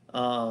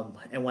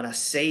 And when I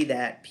say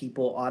that,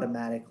 people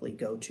automatically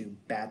go to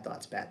bad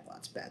thoughts, bad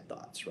thoughts, bad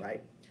thoughts,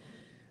 right?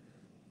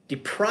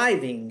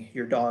 Depriving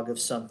your dog of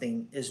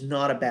something is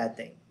not a bad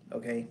thing.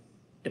 Okay.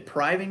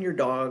 Depriving your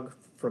dog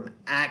from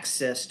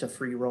access to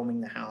free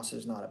roaming the house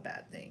is not a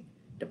bad thing.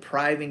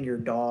 Depriving your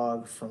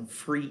dog from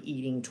free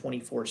eating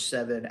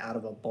 24/7 out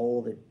of a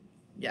bowl that,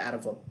 yeah, out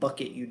of a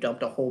bucket you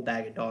dumped a whole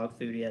bag of dog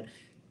food in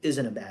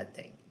isn't a bad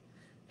thing.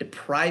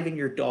 Depriving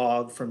your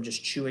dog from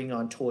just chewing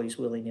on toys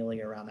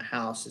willy-nilly around the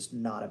house is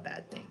not a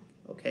bad thing.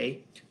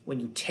 Okay. When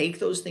you take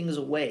those things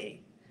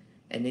away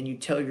and then you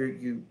tell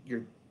you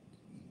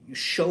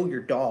show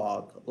your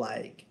dog,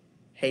 like,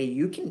 hey,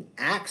 you can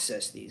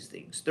access these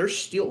things, they're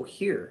still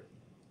here,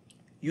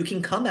 you can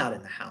come out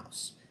in the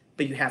house,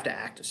 but you have to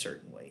act a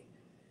certain way.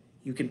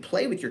 You can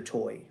play with your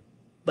toy,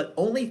 but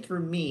only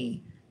through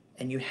me,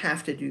 and you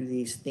have to do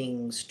these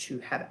things to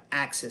have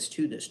access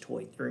to this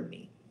toy through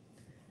me.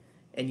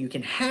 And you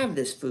can have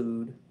this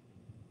food,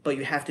 but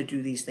you have to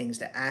do these things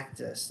to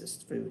access this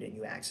food, and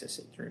you access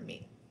it through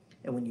me.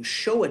 And when you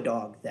show a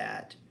dog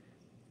that,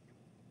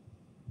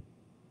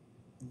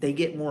 they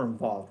get more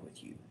involved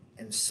with you,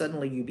 and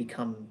suddenly you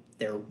become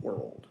their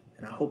world.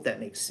 And I hope that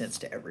makes sense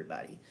to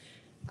everybody.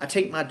 I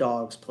take my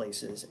dogs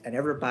places, and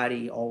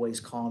everybody always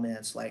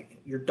comments like,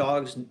 your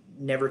dogs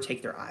never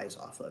take their eyes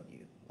off of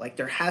you. Like,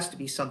 there has to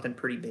be something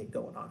pretty big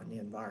going on in the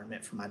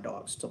environment for my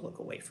dogs to look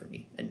away from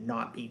me and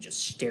not be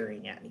just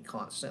staring at me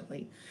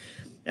constantly.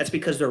 That's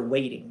because they're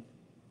waiting.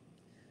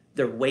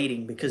 They're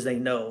waiting because they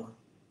know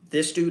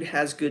this dude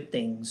has good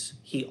things.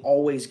 He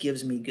always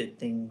gives me good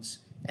things.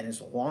 And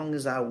as long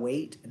as I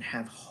wait and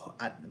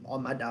all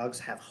my dogs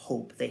have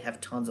hope, they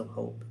have tons of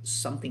hope.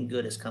 Something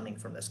good is coming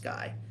from this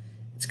guy.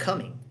 It's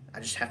coming. I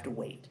just have to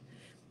wait.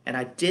 And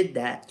I did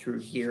that through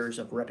years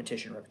of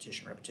repetition,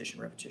 repetition, repetition,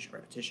 repetition,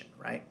 repetition,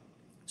 right?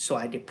 So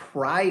I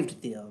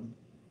deprived them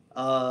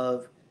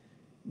of,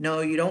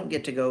 no, you don't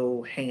get to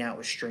go hang out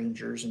with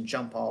strangers and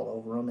jump all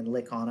over them and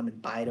lick on them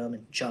and bite them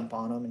and jump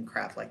on them and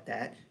crap like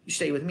that. You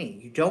stay with me.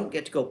 You don't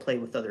get to go play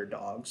with other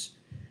dogs.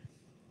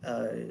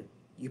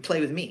 You play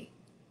with me.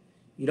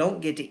 You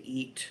don't get to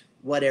eat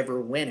whatever,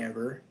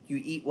 whenever.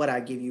 You eat what I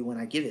give you when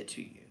I give it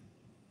to you.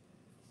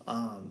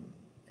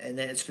 And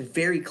then it's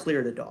very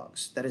clear to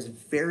dogs. That is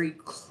very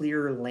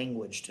clear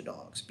language to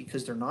dogs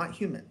because they're not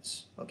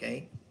humans,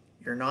 okay?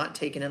 You're not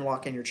taking and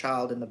locking your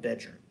child in the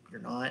bedroom.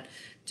 You're not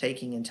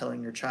taking and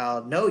telling your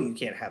child, no, you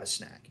can't have a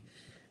snack.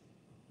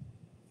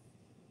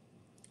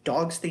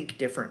 Dogs think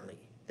differently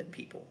than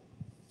people.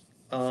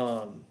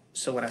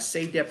 So when I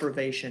say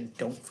deprivation,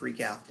 don't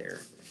freak out there.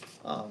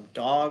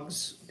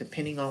 Dogs,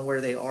 depending on where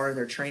they are in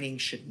their training,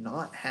 should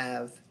not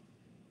have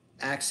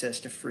access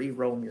to free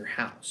roam your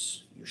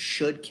house. You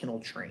should kennel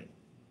train,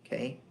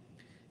 okay?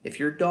 If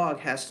your dog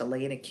has to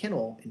lay in a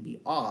kennel and be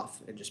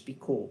off and just be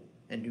cool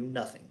and do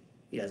nothing,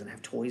 he doesn't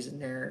have toys in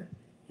there,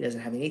 he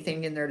doesn't have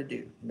anything in there to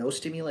do, no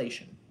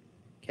stimulation,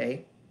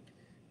 okay?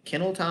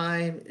 Kennel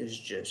time is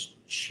just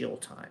chill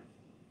time.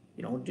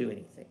 You don't do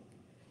anything.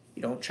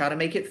 You don't try to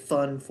make it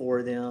fun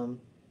for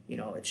them. You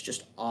know, it's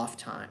just off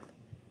time.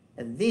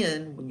 And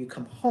then when you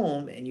come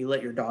home and you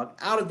let your dog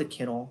out of the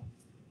kennel,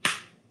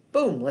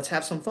 boom, let's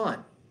have some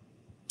fun.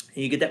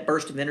 And you get that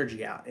burst of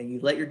energy out, and you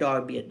let your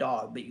dog be a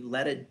dog, but you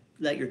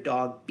let your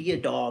dog be a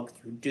dog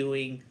through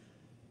doing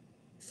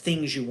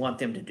things you want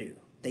them to do.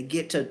 They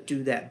get to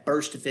do that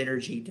burst of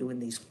energy doing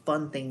these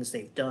fun things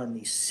they've done,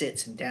 these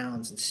sits and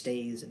downs and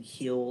stays and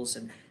heels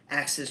and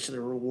access to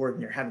the reward,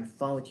 and they're having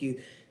fun with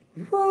you.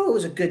 Whoa, it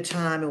was a good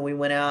time, and we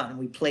went out and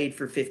we played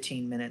for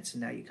 15 minutes,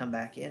 and now you come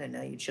back in, and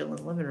now you chill in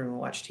the living room and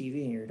watch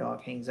TV, and your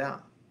dog hangs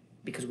out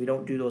because we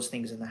don't do those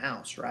things in the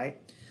house,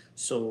 right?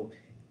 So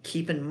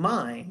keep in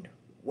mind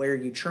where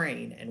you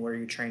train and where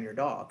you train your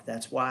dog.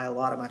 That's why a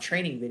lot of my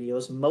training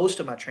videos, most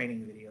of my training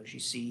videos, you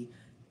see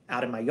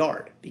out in my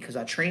yard because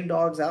I train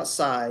dogs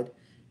outside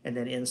and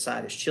then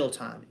inside is chill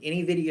time.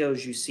 Any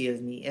videos you see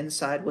of me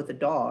inside with a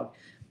dog,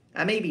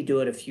 I may be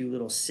doing a few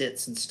little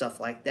sits and stuff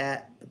like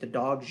that, but the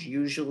dog's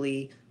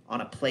usually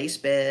on a place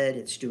bed.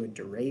 It's doing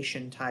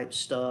duration type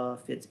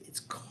stuff. It's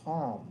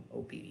calm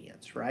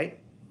obedience, right?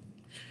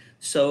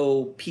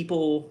 So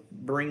people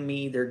bring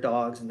me their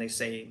dogs and they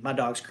say, my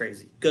dog's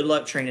crazy. Good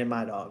luck training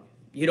my dog.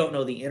 You don't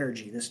know the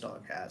energy this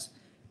dog has.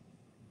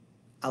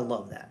 I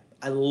love that.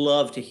 I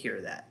love to hear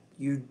that.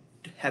 You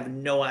have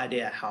no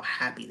idea how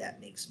happy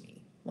that makes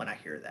me when I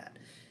hear that.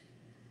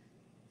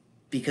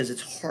 Because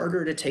it's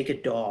harder to take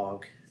a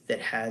dog that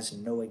has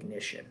no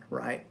ignition,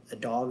 right? A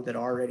dog that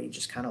already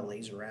just kind of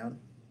lays around.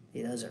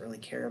 He doesn't really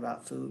care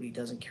about food. He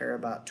doesn't care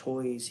about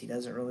toys. He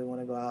doesn't really want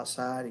to go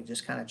outside. He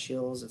just kind of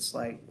chills. It's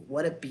like,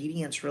 what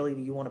obedience really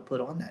do you want to put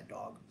on that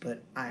dog?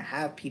 But I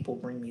have people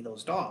bring me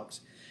those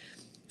dogs.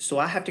 So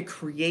I have to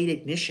create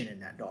ignition in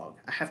that dog.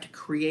 I have to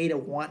create a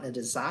want and a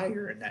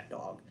desire in that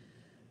dog.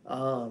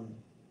 Um,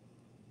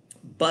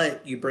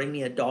 but you bring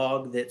me a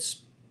dog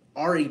that's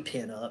already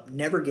pent up,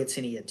 never gets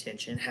any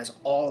attention, has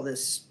all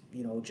this,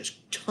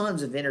 just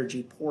tons of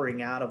energy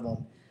pouring out of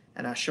them,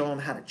 and I show them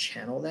how to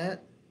channel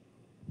that.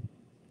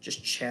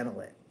 Just channel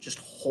it. Just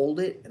hold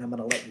it, and I'm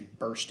going to let you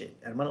burst it.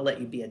 And I'm going to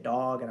let you be a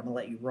dog, and I'm going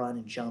to let you run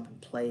and jump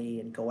and play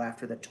and go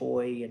after the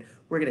toy, and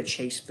we're going to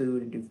chase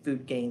food and do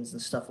food games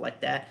and stuff like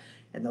that.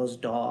 And those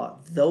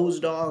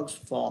dogs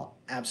fall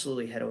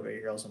absolutely head over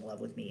heels in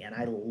love with me, and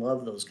I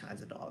love those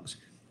kinds of dogs.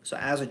 So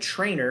as a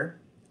trainer,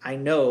 I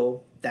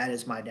know that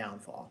is my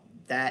downfall.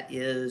 That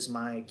is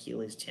my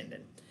Achilles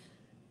tendon.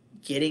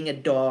 Getting a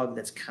dog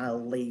that's kind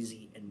of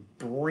lazy and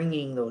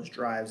bringing those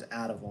drives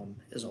out of them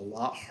is a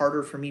lot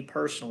harder for me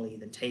personally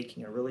than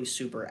taking a really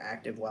super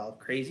active, wild,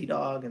 crazy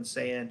dog and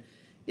saying,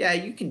 yeah,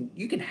 you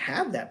can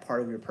have that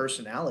part of your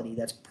personality.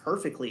 That's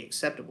perfectly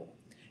acceptable.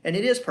 And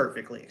it is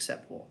perfectly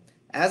acceptable.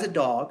 As a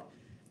dog,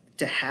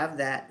 to have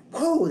that,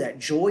 whoa, that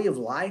joy of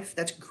life,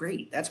 that's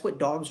great. That's what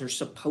dogs are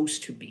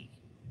supposed to be.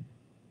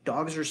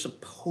 Dogs are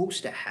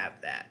supposed to have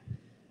that,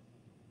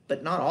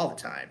 but not all the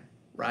time,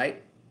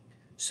 right?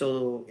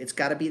 So it's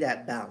got to be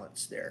that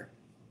balance there.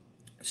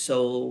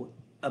 So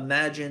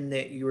imagine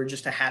that you were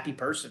just a happy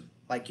person,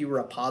 like you were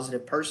a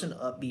positive person,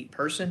 upbeat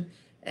person,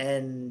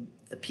 and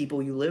the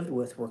people you lived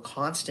with were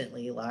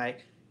constantly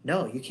like,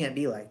 no, you can't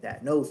be like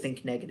that. No,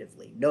 think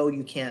negatively. No,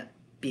 you can't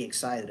be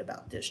excited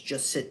about this.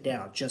 Just sit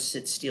down. Just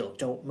sit still.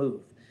 Don't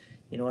move.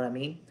 You know what I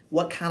mean?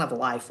 What kind of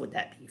life would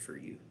that be for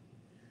you?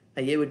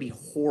 Like, it would be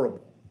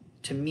horrible.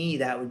 To me,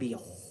 that would be a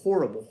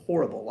horrible,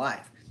 horrible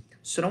life.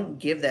 So don't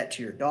give that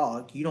to your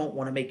dog. You don't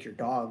want to make your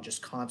dog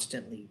just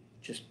constantly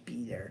just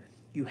be there.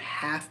 You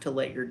have to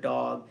let your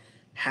dog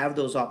have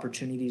those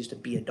opportunities to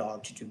be a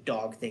dog, to do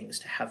dog things,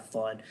 to have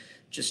fun,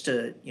 just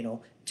to,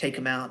 take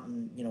them out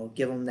and,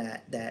 give them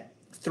that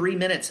 3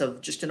 minutes of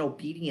just an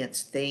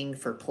obedience thing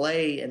for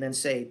play, and then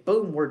say,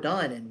 boom, we're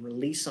done, and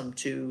release them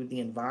to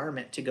the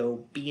environment to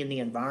go be in the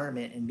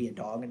environment and be a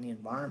dog in the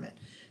environment.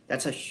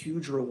 That's a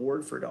huge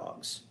reward for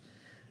dogs.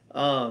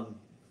 Um,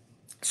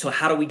 so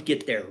how do we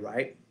get there,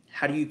 right?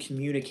 How do you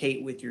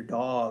communicate with your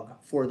dog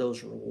for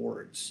those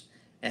rewards?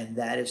 And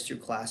that is through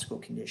classical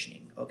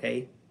conditioning,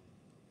 okay?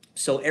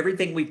 So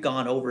everything we've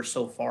gone over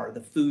so far,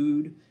 the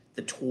food,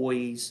 the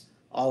toys,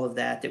 all of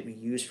that we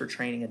use for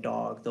training a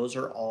dog, those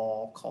are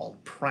all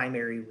called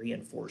primary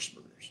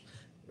reinforcers,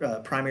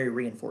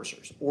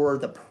 or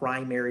the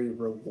primary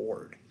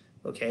reward,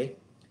 okay?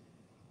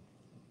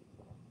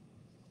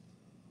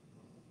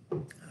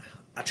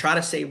 I try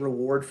to say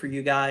reward for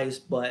you guys,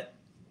 but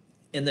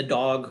in the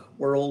dog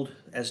world,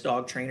 as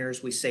dog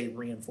trainers, we say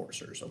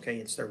reinforcers, okay?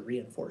 It's their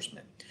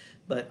reinforcement.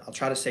 But I'll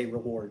try to say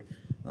reward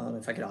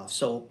if I get off.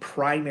 So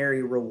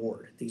primary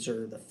reward. These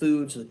are the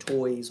foods, the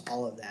toys,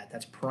 all of that.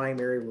 That's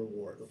primary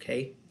reward,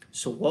 okay?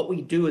 So what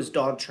we do as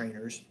dog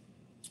trainers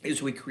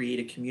is we create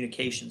a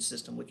communication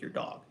system with your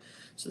dog.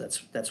 So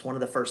that's one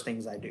of the first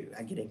things I do.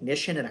 I get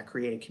ignition and I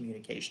create a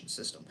communication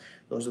system.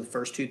 Those are the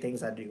first two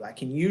things I do. I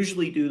can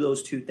usually do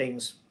those two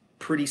things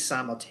pretty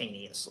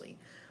simultaneously.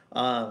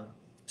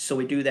 So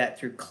we do that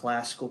through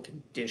classical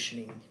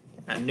conditioning.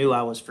 I knew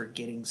I was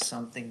forgetting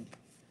something,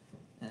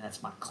 and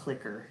that's my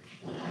clicker.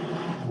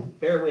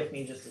 Bear with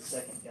me just a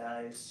second,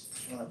 guys.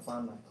 I want to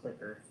find my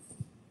clicker.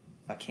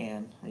 If I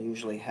can. I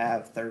usually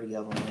have 30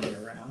 of them laying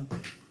around.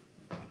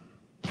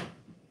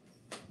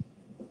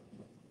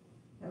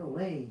 No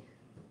way.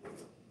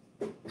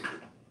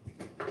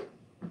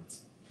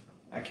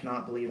 I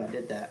cannot believe I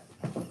did that.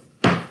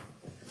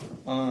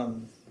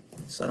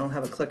 So I don't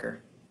have a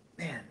clicker.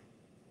 Man.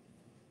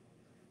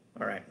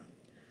 All right.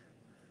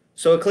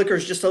 So a clicker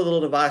is just a little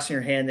device in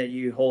your hand that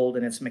you hold,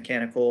 and it's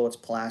mechanical. It's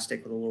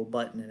plastic with a little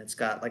button, and it's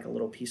got like a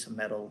little piece of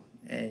metal,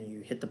 and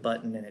you hit the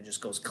button and it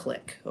just goes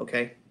click,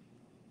 okay?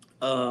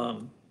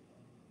 Man.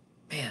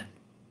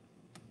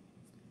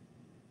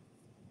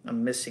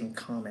 I'm missing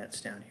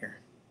comments down here.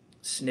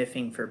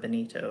 Sniffing for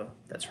Benito.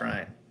 That's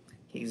right.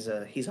 He's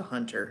a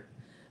hunter.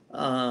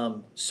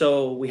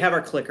 So we have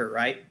our clicker,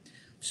 right?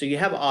 So you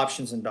have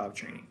options in dog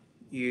training.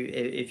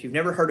 If you've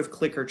never heard of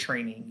clicker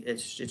training,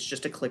 it's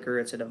just a clicker.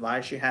 It's a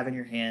device you have in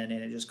your hand,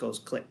 and it just goes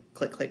click,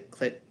 click, click,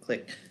 click,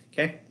 click.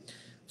 Okay.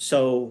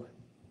 So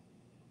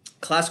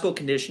classical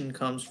condition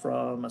comes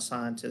from a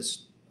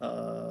scientist,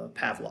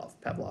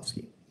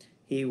 Pavlovsky.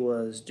 He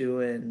was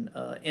doing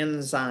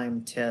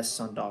enzyme tests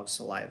on dog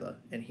saliva,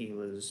 and he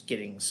was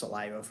getting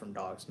saliva from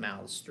dogs'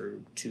 mouths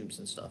through tubes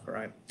and stuff. All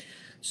right.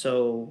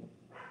 So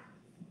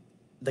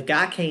the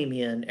guy came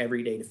in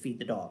every day to feed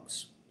the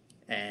dogs.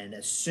 And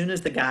as soon as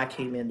the guy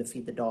came in to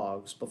feed the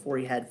dogs, before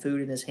he had food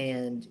in his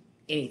hand,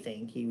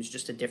 anything, he was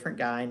just a different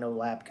guy, no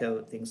lab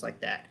coat, things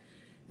like that.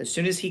 As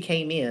soon as he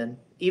came in,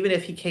 even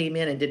if he came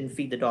in and didn't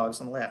feed the dogs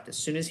on the left, as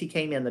soon as he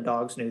came in, the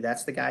dogs knew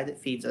that's the guy that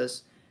feeds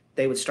us.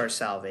 They would start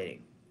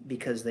salivating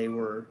because they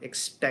were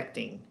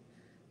expecting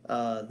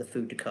the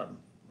food to come,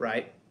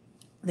 right?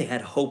 They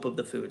had hope of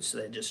the food, so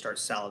they'd just start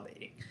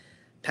salivating.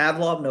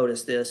 Pavlov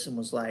noticed this and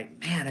was like,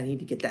 man, I need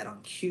to get that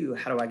on cue.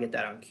 How do I get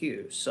that on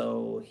cue?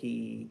 So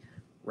he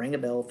rang a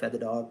bell, fed the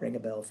dog, rang a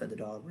bell, fed the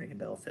dog, rang a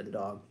bell, fed the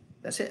dog.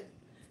 That's it.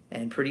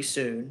 And pretty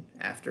soon,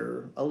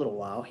 after a little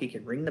while, he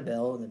could ring the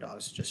bell and the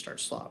dogs just start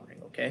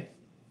slobbering, okay?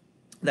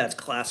 That's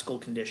classical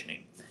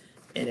conditioning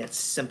in its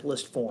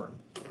simplest form.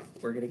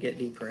 We're going to get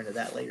deeper into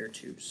that later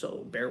too,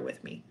 so bear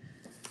with me.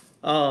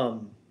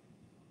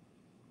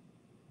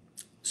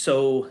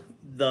 So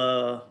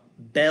the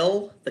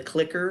bell, the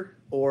clicker,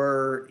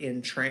 or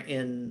in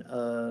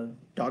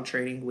dog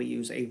training, we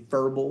use a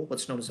verbal,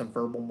 what's known as a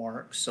verbal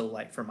mark. So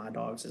like for my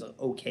dogs is an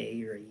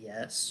okay or a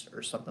yes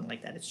or something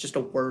like that. It's just a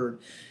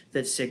word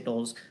that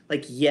signals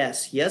like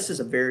yes. Yes is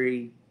a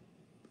very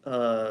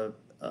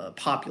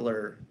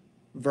popular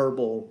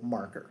verbal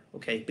marker,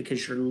 okay?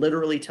 Because you're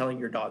literally telling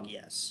your dog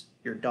yes.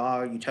 You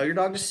tell your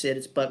dog to sit,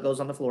 its butt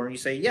goes on the floor, and you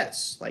say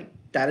yes. Like,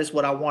 that is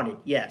what I wanted,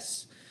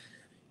 yes.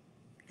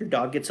 Your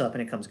dog gets up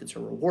and it gets a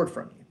reward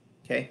from you,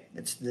 okay?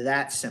 It's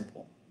that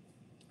simple.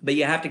 But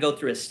you have to go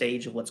through a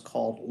stage of what's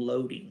called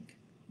loading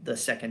the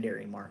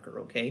secondary marker,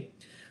 okay?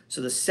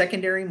 So the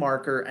secondary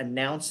marker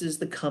announces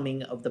the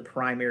coming of the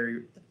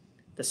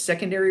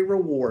secondary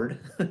reward,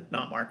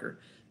 not marker,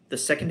 the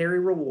secondary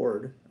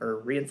reward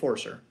or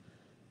reinforcer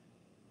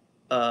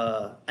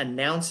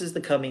announces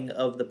the coming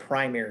of the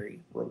primary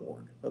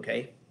reward,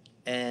 okay?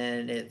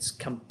 And it's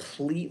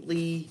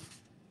completely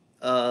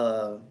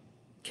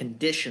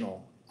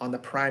conditional on the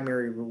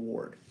primary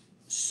reward.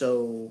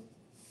 So,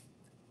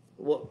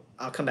 well,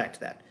 I'll come back to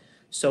that.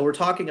 So we're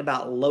talking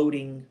about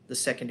loading the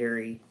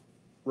secondary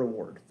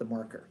reward, the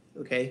marker,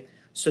 okay?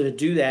 So to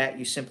do that,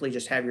 you simply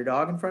just have your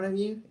dog in front of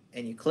you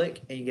and you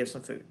click and you give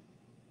some food.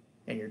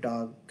 And your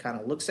dog kind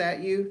of looks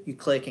at you, you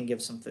click and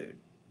give some food.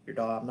 Your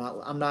dog,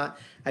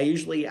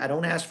 I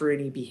don't ask for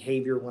any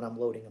behavior when I'm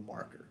loading a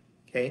marker,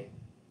 okay?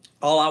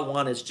 All I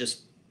want is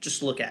just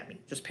look at me.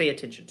 Just pay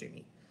attention to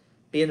me.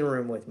 Be in the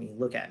room with me,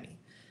 look at me.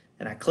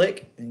 And I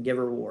click and give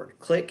a reward.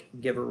 Click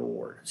and give a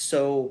reward.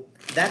 So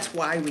that's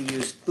why we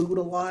use food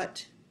a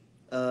lot.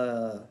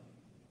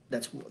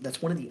 That's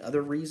one of the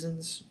other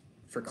reasons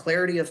for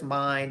clarity of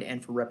mind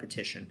and for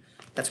repetition.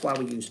 That's why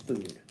we use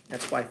food.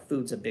 That's why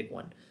food's a big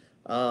one.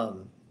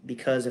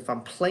 Because if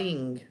I'm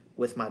playing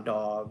with my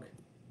dog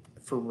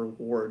for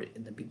reward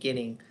in the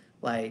beginning,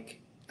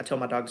 like I tell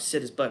my dog to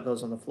sit, his butt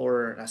goes on the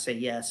floor, and I say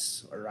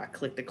yes, or I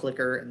click the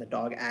clicker and the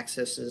dog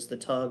accesses the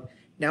tug.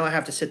 Now I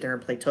have to sit there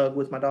and play tug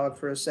with my dog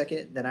for a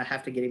second. Then I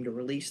have to get him to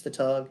release the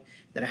tug.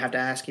 Then I have to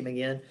ask him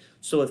again.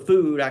 So with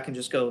food, I can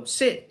just go,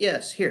 sit,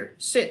 yes, here,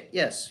 sit,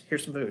 yes,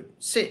 here's some food.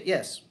 Sit,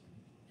 yes,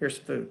 here's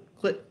some food.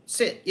 Click,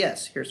 sit,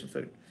 yes, here's some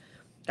food.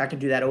 I can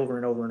do that over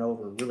and over and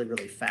over really,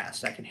 really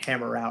fast. I can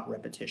hammer out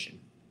repetition.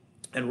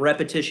 And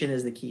repetition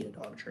is the key to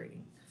dog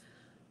training.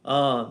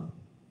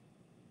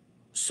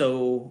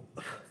 So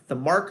the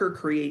marker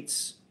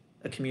creates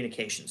a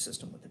communication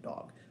system with the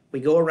dog. We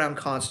go around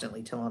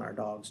constantly telling our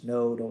dogs,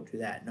 no, don't do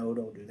that. No,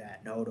 don't do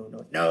that. No,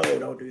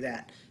 don't do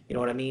that. You know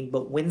what I mean?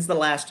 But when's the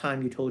last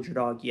time you told your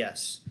dog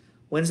yes?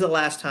 When's the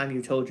last time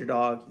you told your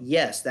dog,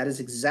 yes, that is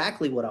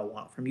exactly what I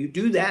want from you.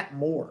 Do that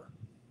more.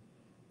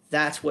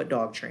 That's what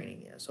dog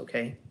training is,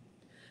 okay?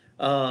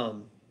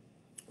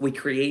 We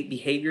create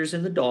behaviors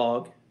in the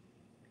dog,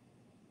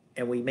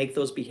 and we make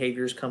those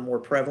behaviors come more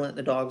prevalent in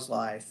the dog's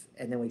life,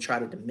 and then we try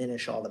to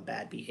diminish all the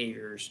bad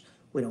behaviors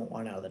we don't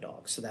want out of the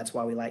dog. So that's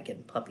why we like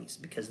getting puppies,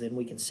 because then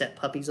we can set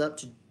puppies up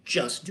to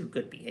just do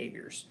good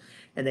behaviors,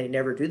 and they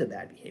never do the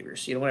bad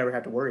behaviors, so you don't ever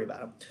have to worry about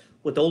them.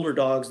 With older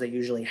dogs, they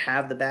usually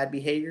have the bad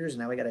behaviors.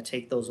 Now we got to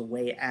take those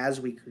away as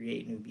we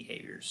create new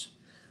behaviors.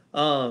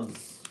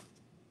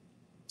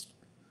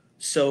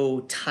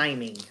 So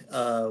timing,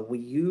 we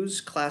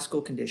use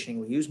classical conditioning.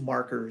 We use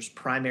markers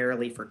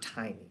primarily for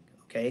timing,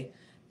 okay?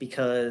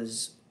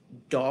 Because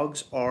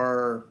dogs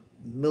are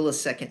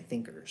millisecond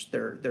thinkers.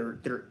 They're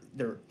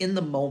in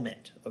the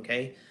moment,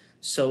 okay?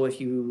 So if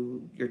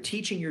you're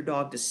teaching your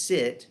dog to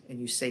sit and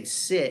you say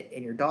sit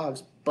and your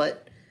dog's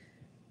butt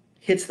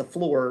hits the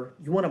floor,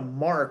 you want to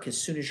mark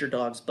as soon as your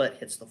dog's butt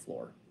hits the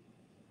floor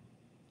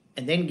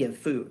and then give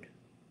food.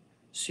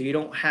 So you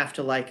don't have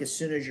to, like, as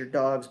soon as your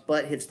dog's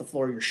butt hits the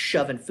floor, you're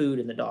shoving food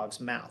in the dog's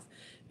mouth,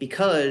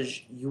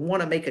 because you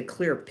want to make a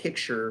clear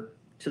picture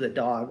to the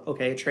dog.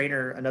 Okay,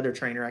 another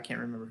trainer, I can't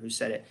remember who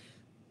said it,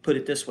 put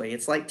it this way.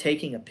 It's like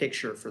taking a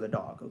picture for the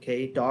dog,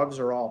 okay? Dogs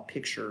are all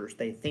pictures.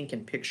 They think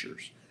in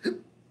pictures.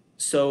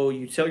 So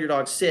you tell your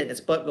dog sit, its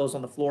butt goes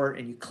on the floor,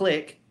 and you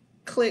click,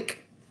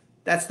 click.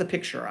 That's the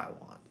picture I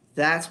want.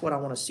 That's what I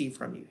want to see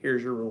from you.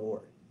 Here's your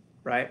reward,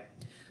 right?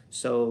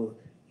 So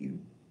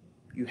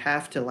you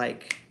have to,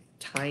 like,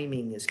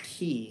 timing is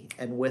key,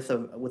 and with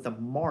a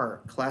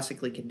mark,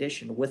 classically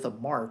conditioned, with a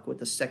mark,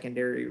 with a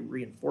secondary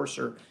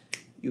reinforcer,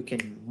 you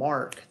can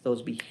mark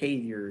those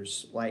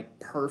behaviors like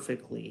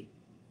perfectly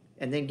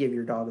and then give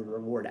your dog a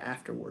reward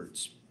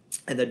afterwards.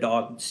 And the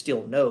dog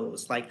still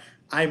knows, like,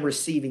 I'm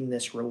receiving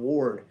this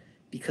reward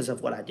because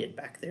of what I did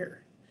back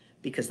there,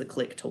 because the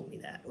click told me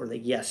that, or the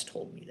yes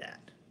told me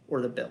that,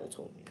 or the bell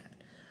told me that.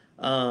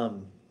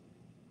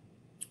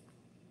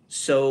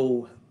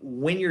 So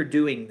when you're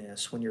doing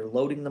this, when you're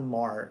loading the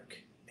mark,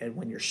 and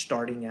when you're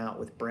starting out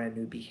with brand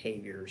new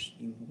behaviors,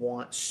 you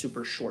want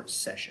super short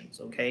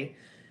sessions, okay?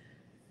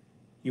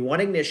 You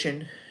want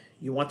ignition,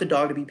 you want the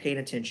dog to be paying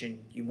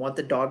attention, you want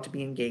the dog to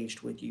be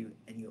engaged with you,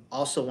 and you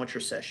also want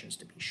your sessions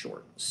to be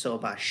short. So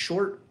by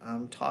short,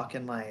 I'm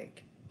talking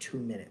like 2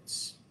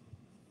 minutes,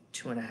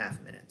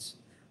 2.5 minutes,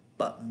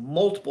 but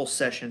multiple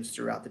sessions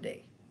throughout the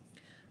day.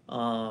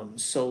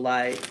 So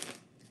like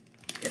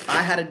if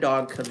I had a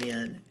dog come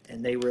in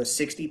and they were a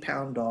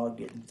 60-pound dog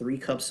getting 3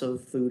 cups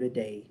of food a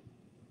day,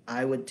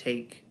 I would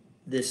take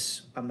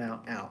this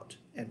amount out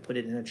and put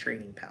it in a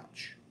training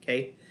pouch,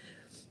 okay?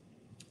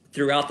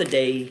 Throughout the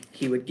day,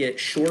 he would get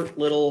short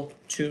little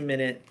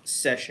 2-minute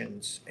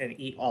sessions and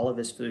eat all of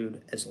his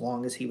food as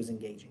long as he was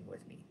engaging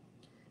with me.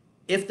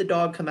 If the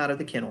dog come out of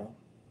the kennel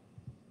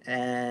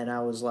and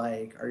I was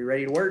like, are you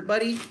ready to work,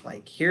 buddy?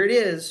 Like, here it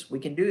is, we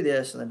can do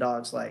this. And the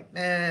dog's like,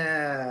 nah,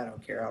 I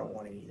don't care, I don't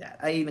want any of that.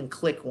 I even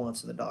click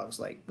once and the dog's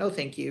like, no,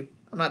 thank you,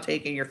 I'm not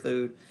taking your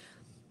food.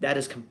 That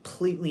is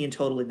completely and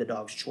totally the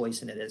dog's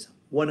choice, and it is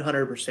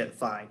 100%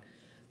 fine.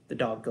 The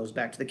dog goes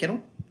back to the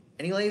kennel,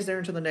 and he lays there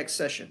until the next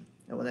session.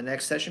 And when the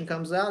next session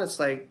comes out, it's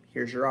like,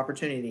 here's your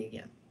opportunity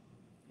again.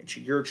 It's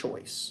your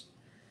choice.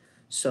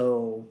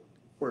 So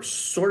we're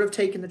sort of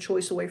taking the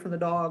choice away from the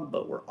dog,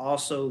 but we're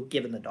also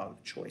giving the dog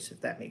the choice,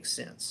 if that makes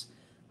sense.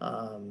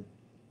 And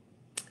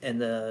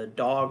the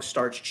dog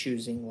starts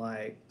choosing,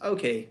 like,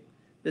 okay,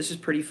 this is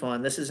pretty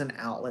fun. This is an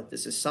outlet.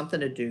 This is something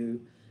to do.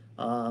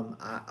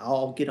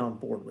 I'll get on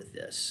board with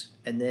this.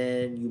 And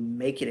then you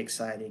make it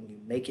exciting, you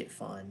make it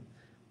fun,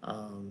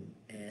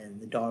 and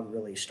the dog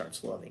really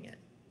starts loving it.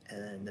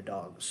 And the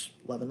dog's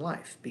loving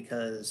life,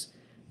 because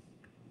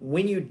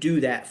when you do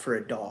that for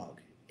a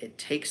dog, it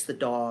takes the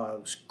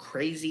dog's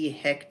crazy,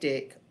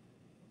 hectic,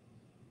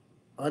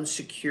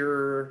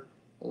 unsecure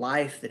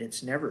life that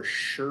it's never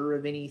sure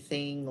of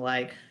anything.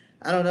 Like,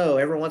 I don't know,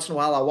 every once in a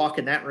while I walk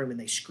in that room and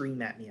they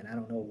scream at me and I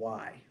don't know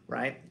why,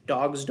 right?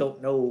 Dogs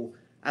don't know,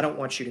 I don't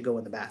want you to go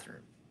in the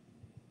bathroom.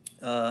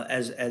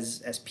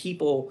 As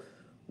people,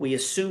 we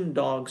assume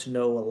dogs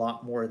know a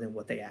lot more than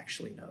what they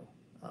actually know,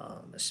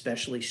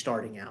 especially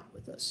starting out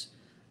with us.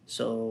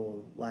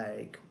 So,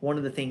 like, one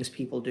of the things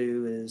people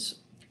do is,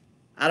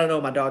 I don't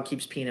know, my dog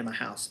keeps peeing in my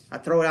house. I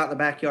throw it out in the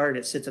backyard,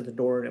 it sits at the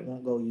door, and it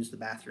won't go use the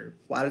bathroom.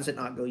 Why does it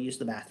not go use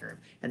the bathroom?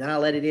 And then I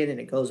let it in, and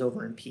it goes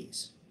over and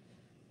pees.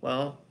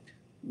 Well,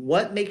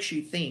 what makes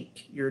you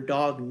think your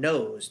dog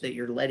knows that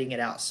you're letting it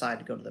outside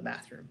to go to the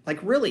bathroom? Like,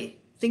 really,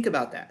 think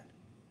about that.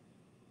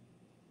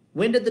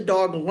 When did the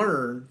dog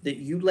learn that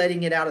you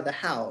letting it out of the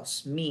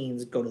house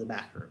means go to the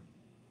bathroom?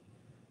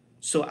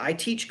 So I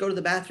teach go to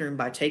the bathroom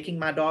by taking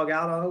my dog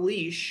out on a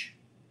leash,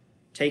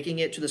 taking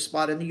it to the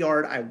spot in the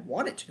yard I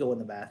want it to go in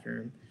the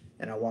bathroom,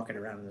 and I walk it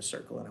around in a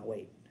circle and I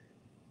wait.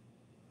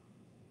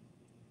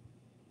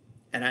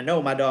 And I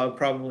know my dog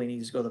probably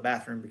needs to go to the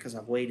bathroom because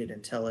I've waited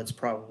until it's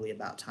probably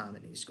about time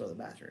it needs to go to the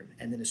bathroom.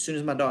 And then as soon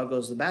as my dog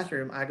goes to the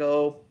bathroom, I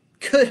go,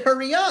 good,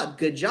 hurry up.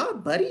 Good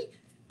job, buddy.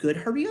 Good,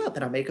 hurry up.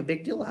 And I make a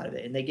big deal out of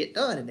it. And they get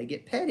done and they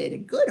get petted.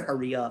 And good,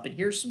 hurry up. And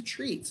here's some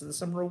treats and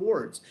some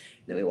rewards.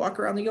 And then we walk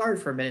around the yard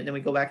for a minute. And then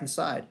we go back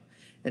inside.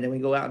 And then we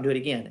go out and do it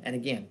again and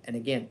again and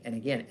again and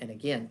again and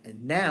again.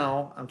 And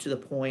now I'm to the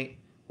point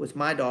with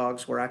my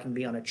dogs where I can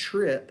be on a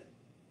trip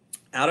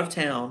out of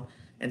town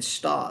and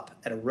stop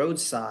at a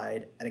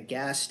roadside, at a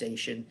gas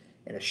station,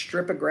 in a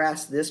strip of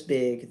grass this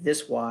big,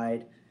 this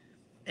wide,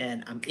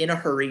 and I'm in a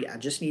hurry. I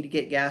just need to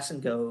get gas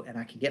and go. And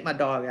I can get my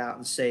dog out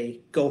and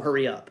say, go,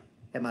 hurry up.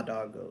 And my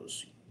dog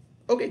goes,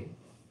 okay.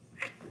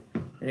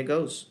 And it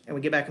goes. And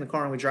we get back in the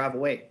car and we drive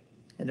away.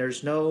 And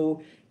there's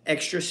no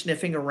extra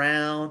sniffing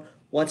around.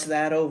 What's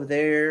that over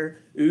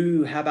there?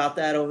 Ooh, how about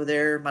that over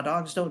there? My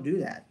dogs don't do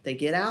that. They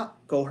get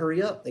out, go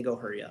hurry up, they go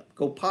hurry up.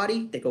 Go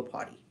potty, they go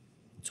potty.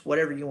 It's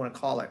whatever you want to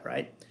call it,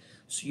 right?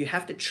 So you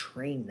have to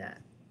train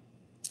that.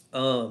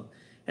 And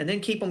then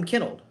keep them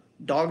kenneled.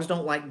 Dogs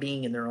don't like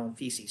being in their own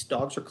feces.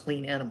 Dogs are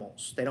clean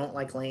animals. They don't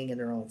like laying in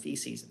their own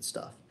feces and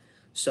stuff.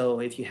 So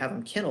if you have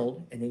them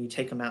kenneled and then you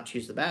take them out to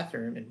use the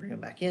bathroom and bring them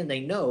back in,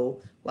 they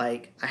know,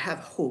 like, I have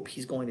hope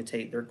they're going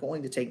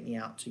to take me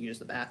out to use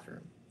the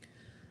bathroom.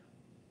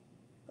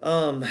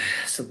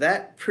 So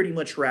that pretty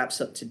much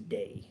wraps up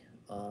today.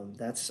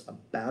 That's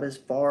about as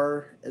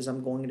far as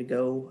I'm going to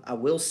go. I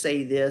will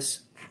say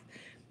this,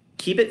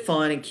 keep it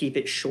fun and keep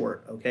it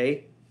short,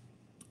 okay?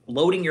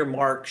 Loading your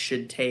mark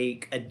should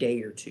take a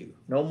day or two,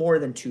 no more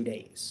than 2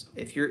 days.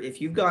 If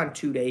you've gone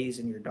 2 days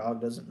and your dog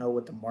doesn't know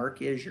what the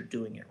mark is, you're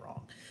doing it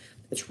wrong.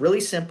 It's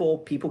really simple.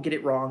 People get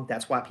it wrong.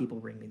 That's why people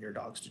bring me their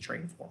dogs to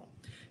train for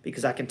them.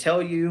 Because I can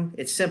tell you,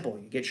 it's simple.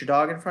 You get your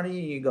dog in front of you,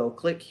 and you go,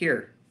 click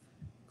here.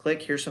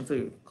 Click, here's some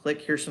food.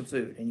 Click, here's some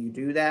food. And you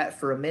do that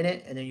for a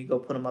minute, and then you go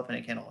put them up in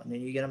a kennel. And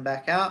then you get them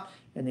back out,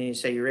 And then you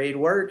say you're ready to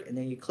work, and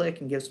then you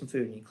click and give some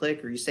food, and you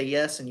click, or you say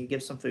yes and you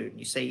give some food, and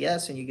you say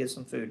yes and you give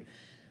some food.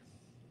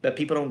 But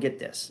people don't get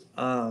this.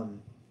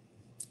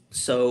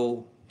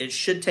 So it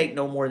should take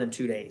no more than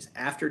 2 days.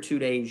 After 2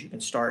 days, you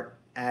can start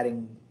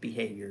adding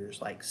behaviors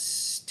like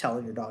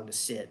telling your dog to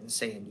sit and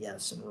saying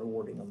yes and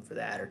rewarding them for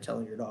that, or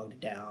telling your dog to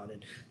down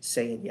and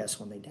saying yes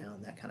when they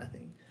down, that kind of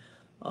thing.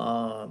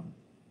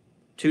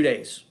 2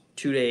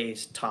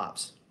 days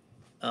tops.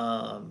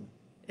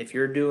 If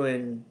you're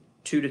doing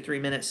 2 to 3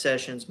 minute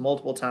sessions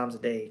multiple times a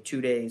day, 2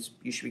 days,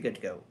 you should be good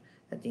to go.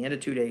 At the end of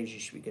 2 days, you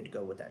should be good to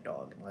go with that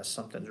dog, unless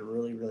something's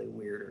really, really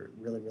weird or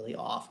really, really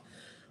off.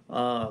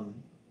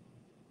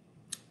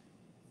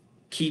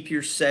 Keep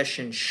your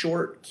sessions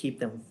short, keep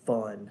them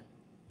fun.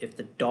 If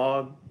the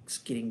dog's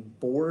getting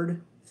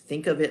bored,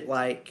 think of it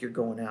like you're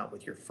going out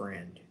with your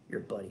friend, your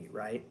buddy,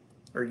 right?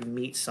 Or you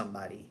meet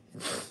somebody.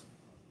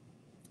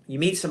 You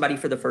meet somebody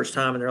for the first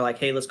time and they're like,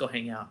 hey, let's go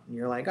hang out. And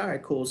you're like, all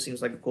right, cool.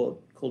 Seems like a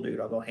cool dude.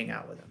 I'll go hang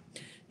out with him.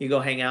 You go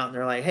hang out and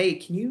they're like, hey,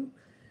 can you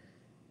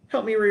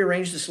help me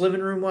rearrange this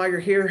living room while you're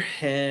here?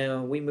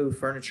 And we move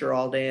furniture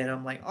all day. And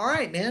I'm like, all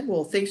right, man.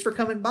 Well, thanks for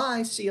coming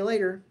by. See you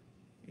later.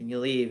 And you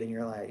leave and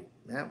you're like,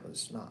 that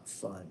was not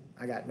fun.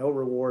 I got no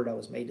reward. I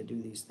was made to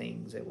do these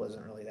things. It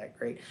wasn't really that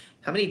great.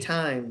 How many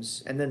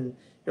times? And then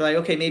you're like,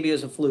 okay, maybe it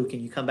was a fluke,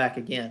 and you come back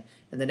again.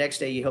 And the next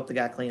day you help the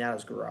guy clean out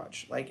his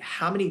garage. Like,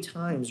 how many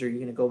times are you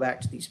going to go back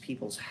to these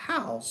people's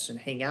house and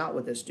hang out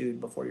with this dude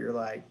before you're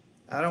like,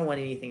 I don't want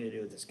anything to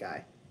do with this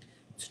guy?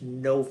 It's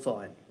no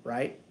fun,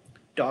 right?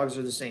 Dogs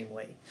are the same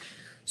way.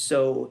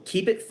 So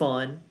keep it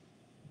fun,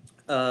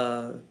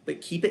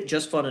 but keep it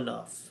just fun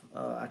enough.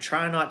 I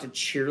try not to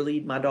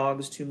cheerlead my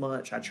dogs too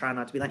much. I try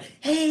not to be like,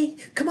 hey,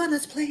 come on,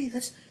 let's play.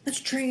 Let's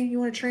train. You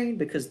want to train?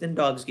 Because then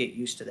dogs get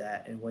used to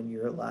that. And when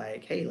you're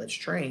like, hey, let's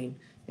train,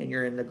 and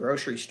you're in the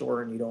grocery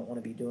store and you don't want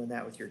to be doing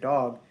that with your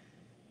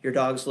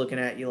dog's looking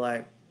at you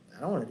like,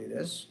 I don't want to do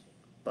this.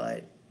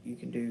 But you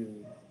can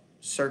do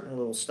certain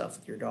little stuff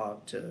with your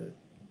dog to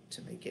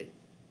make it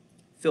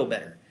feel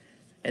better.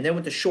 And then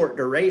with the short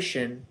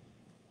duration,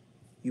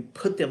 you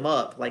put them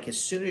up. Like, as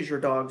soon as your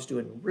dog's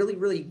doing really,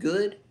 really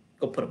good,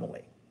 go put them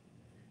away.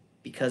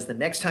 Because the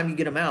next time you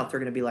get them out, they're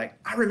going to be like,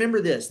 I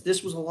remember this.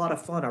 This was a lot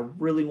of fun. I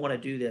really want to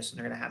do this. And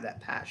they're going to have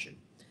that passion.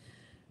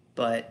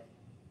 But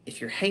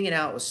if you're hanging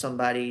out with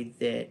somebody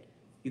that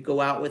you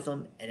go out with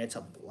them and it's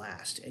a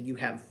blast and you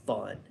have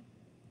fun,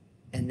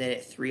 and then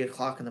at 3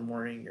 o'clock in the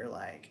morning, you're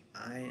like,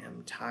 I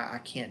am tired. I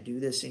can't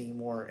do this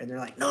anymore. And they're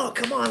like, no,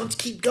 come on, let's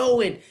keep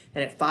going.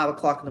 And at 5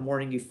 o'clock in the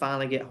morning, you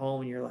finally get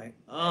home and you're like,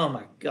 oh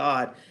my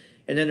God.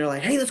 And then they're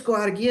like, hey, let's go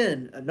out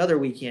again another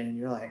weekend. And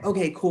you're like,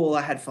 okay, cool.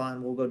 I had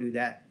fun. We'll go do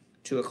that.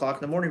 2 o'clock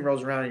in the morning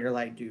rolls around and you're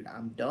like, dude,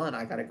 I'm done.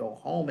 I got to go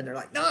home. And they're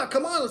like, no,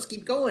 come on, let's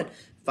keep going.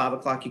 5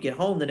 o'clock, you get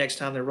home. The next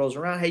time that rolls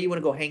around, hey, you want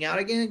to go hang out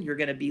again? You're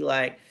going to be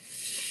like,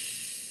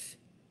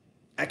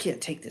 I can't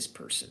take this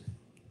person.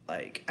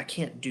 Like, I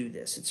can't do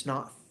this. It's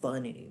not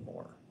fun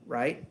anymore,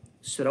 right?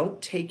 So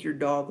don't take your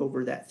dog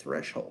over that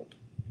threshold.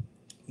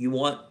 You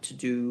want to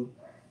do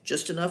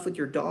just enough with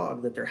your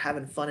dog that they're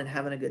having fun and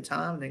having a good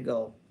time, and then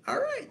go, all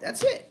right,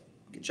 that's it.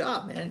 Good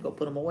job, man. Go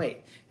put them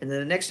away. And then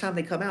the next time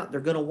they come out, they're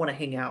going to want to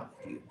hang out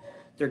with you.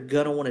 They're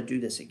going to want to do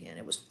this again.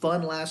 It was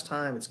fun last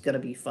time. It's going to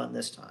be fun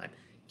this time.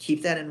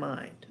 Keep that in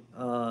mind.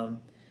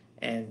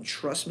 And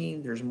trust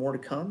me, there's more to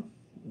come.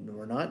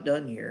 We're not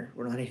done here.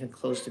 We're not even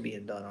close to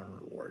being done on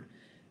reward.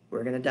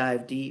 We're going to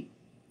dive deep.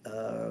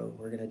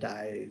 We're going to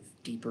dive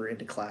deeper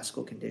into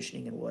classical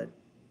conditioning and what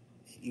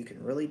you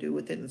can really do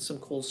with it, and some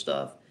cool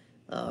stuff.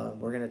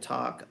 We're going to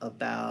talk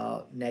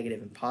about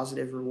negative and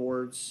positive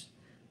rewards.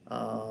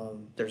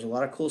 There's a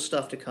lot of cool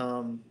stuff to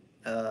come.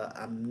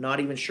 I'm not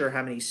even sure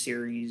how many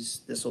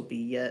series this will be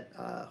yet.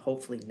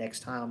 Hopefully next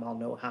time I'll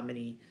know how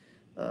many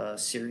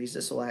series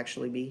this will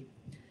actually be.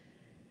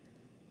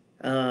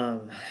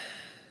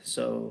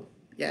 So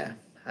yeah,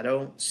 I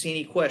don't see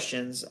any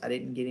questions. I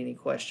didn't get any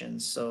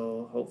questions,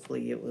 so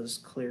hopefully it was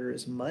clear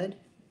as mud.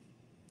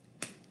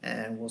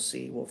 And we'll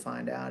see. We'll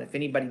find out. If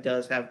anybody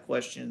does have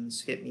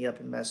questions, hit me up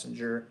in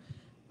Messenger,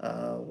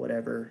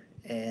 whatever.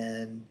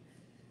 And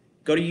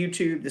go to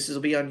YouTube. This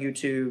will be on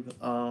YouTube.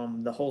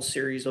 The whole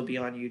series will be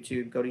on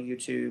YouTube. Go to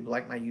YouTube,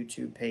 like my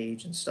YouTube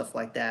page and stuff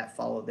like that.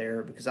 Follow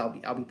there, because I'll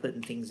be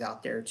putting things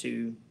out there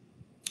too.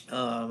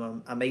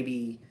 I may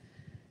be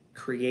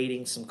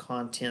creating some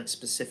content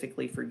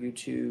specifically for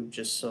YouTube,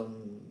 just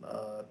some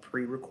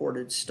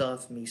pre-recorded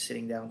stuff, me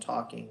sitting down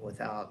talking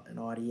without an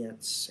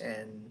audience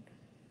and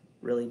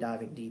really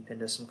diving deep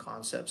into some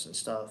concepts and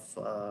stuff.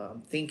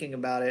 I'm thinking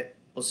about it.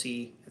 We'll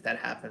see if that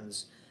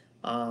happens.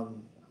 I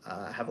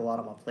have a lot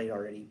on my plate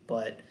already,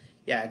 but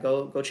yeah,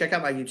 go check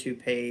out my YouTube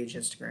page,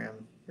 Instagram.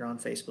 You're on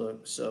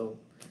Facebook, so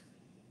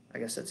I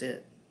guess that's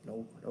it.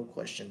 No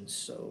questions.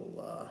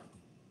 So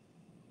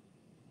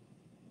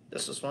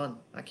this was fun.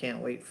 I can't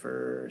wait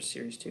for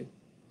Series 2.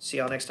 See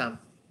y'all next time.